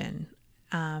tension.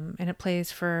 And it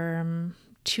plays from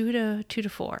 2 to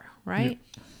 4, right?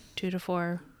 Yep. 2 to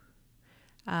 4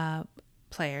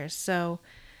 players. So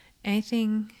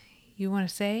anything you want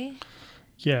to say?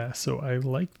 Yeah, so I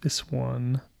like this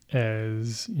one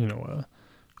as, a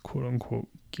quote unquote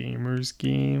gamer's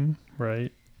game,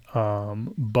 right?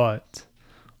 But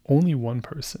only one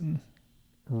person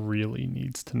really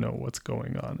needs to know what's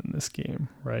going on in this game,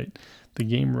 right? The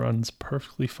game runs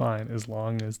perfectly fine as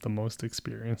long as the most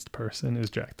experienced person is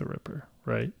Jack the Ripper,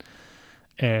 right?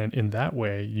 And in that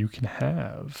way, you can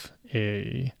have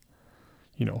a,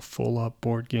 full up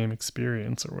board game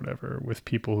experience or whatever with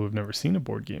people who have never seen a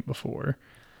board game before,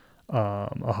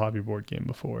 a hobby board game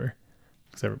before,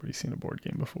 because everybody's seen a board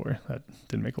game before. That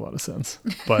didn't make a lot of sense.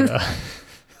 But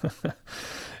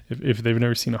if they've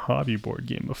never seen a hobby board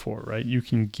game before, right, you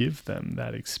can give them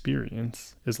that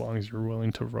experience as long as you're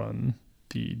willing to run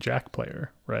the Jack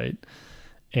player, right?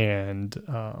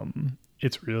 And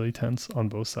it's really tense on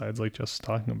both sides, like just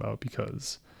talking about,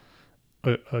 because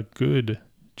a good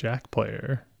Jack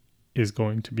player is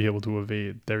going to be able to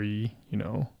evade very,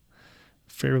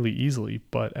 fairly easily.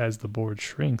 But as the board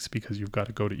shrinks, because you've got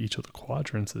to go to each of the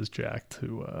quadrants as Jack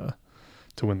to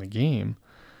win the game,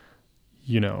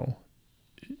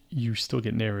 you still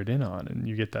get narrowed in on, and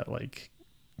you get that like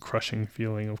crushing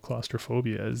feeling of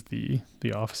claustrophobia as the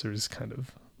officers kind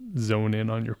of zone in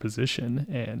on your position.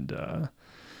 And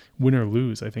win or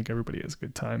lose, I think everybody has a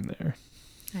good time there.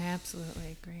 I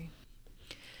absolutely agree.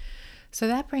 So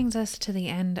that brings us to the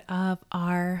end of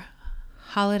our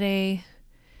holiday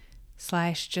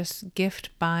 / just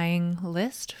gift buying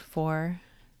list for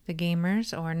the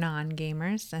gamers or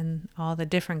non-gamers and all the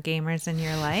different gamers in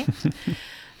your life.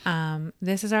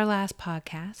 This is our last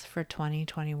podcast for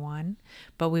 2021,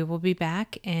 but we will be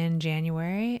back in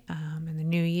January in the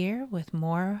new year with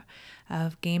more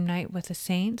of Game Night with the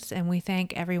Saints. And we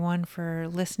thank everyone for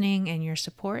listening and your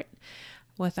support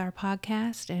with our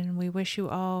podcast. And we wish you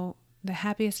all the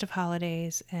happiest of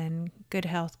holidays and good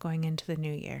health going into the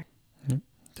new year.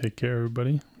 Take care,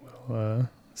 everybody. We'll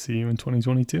see you in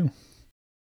 2022.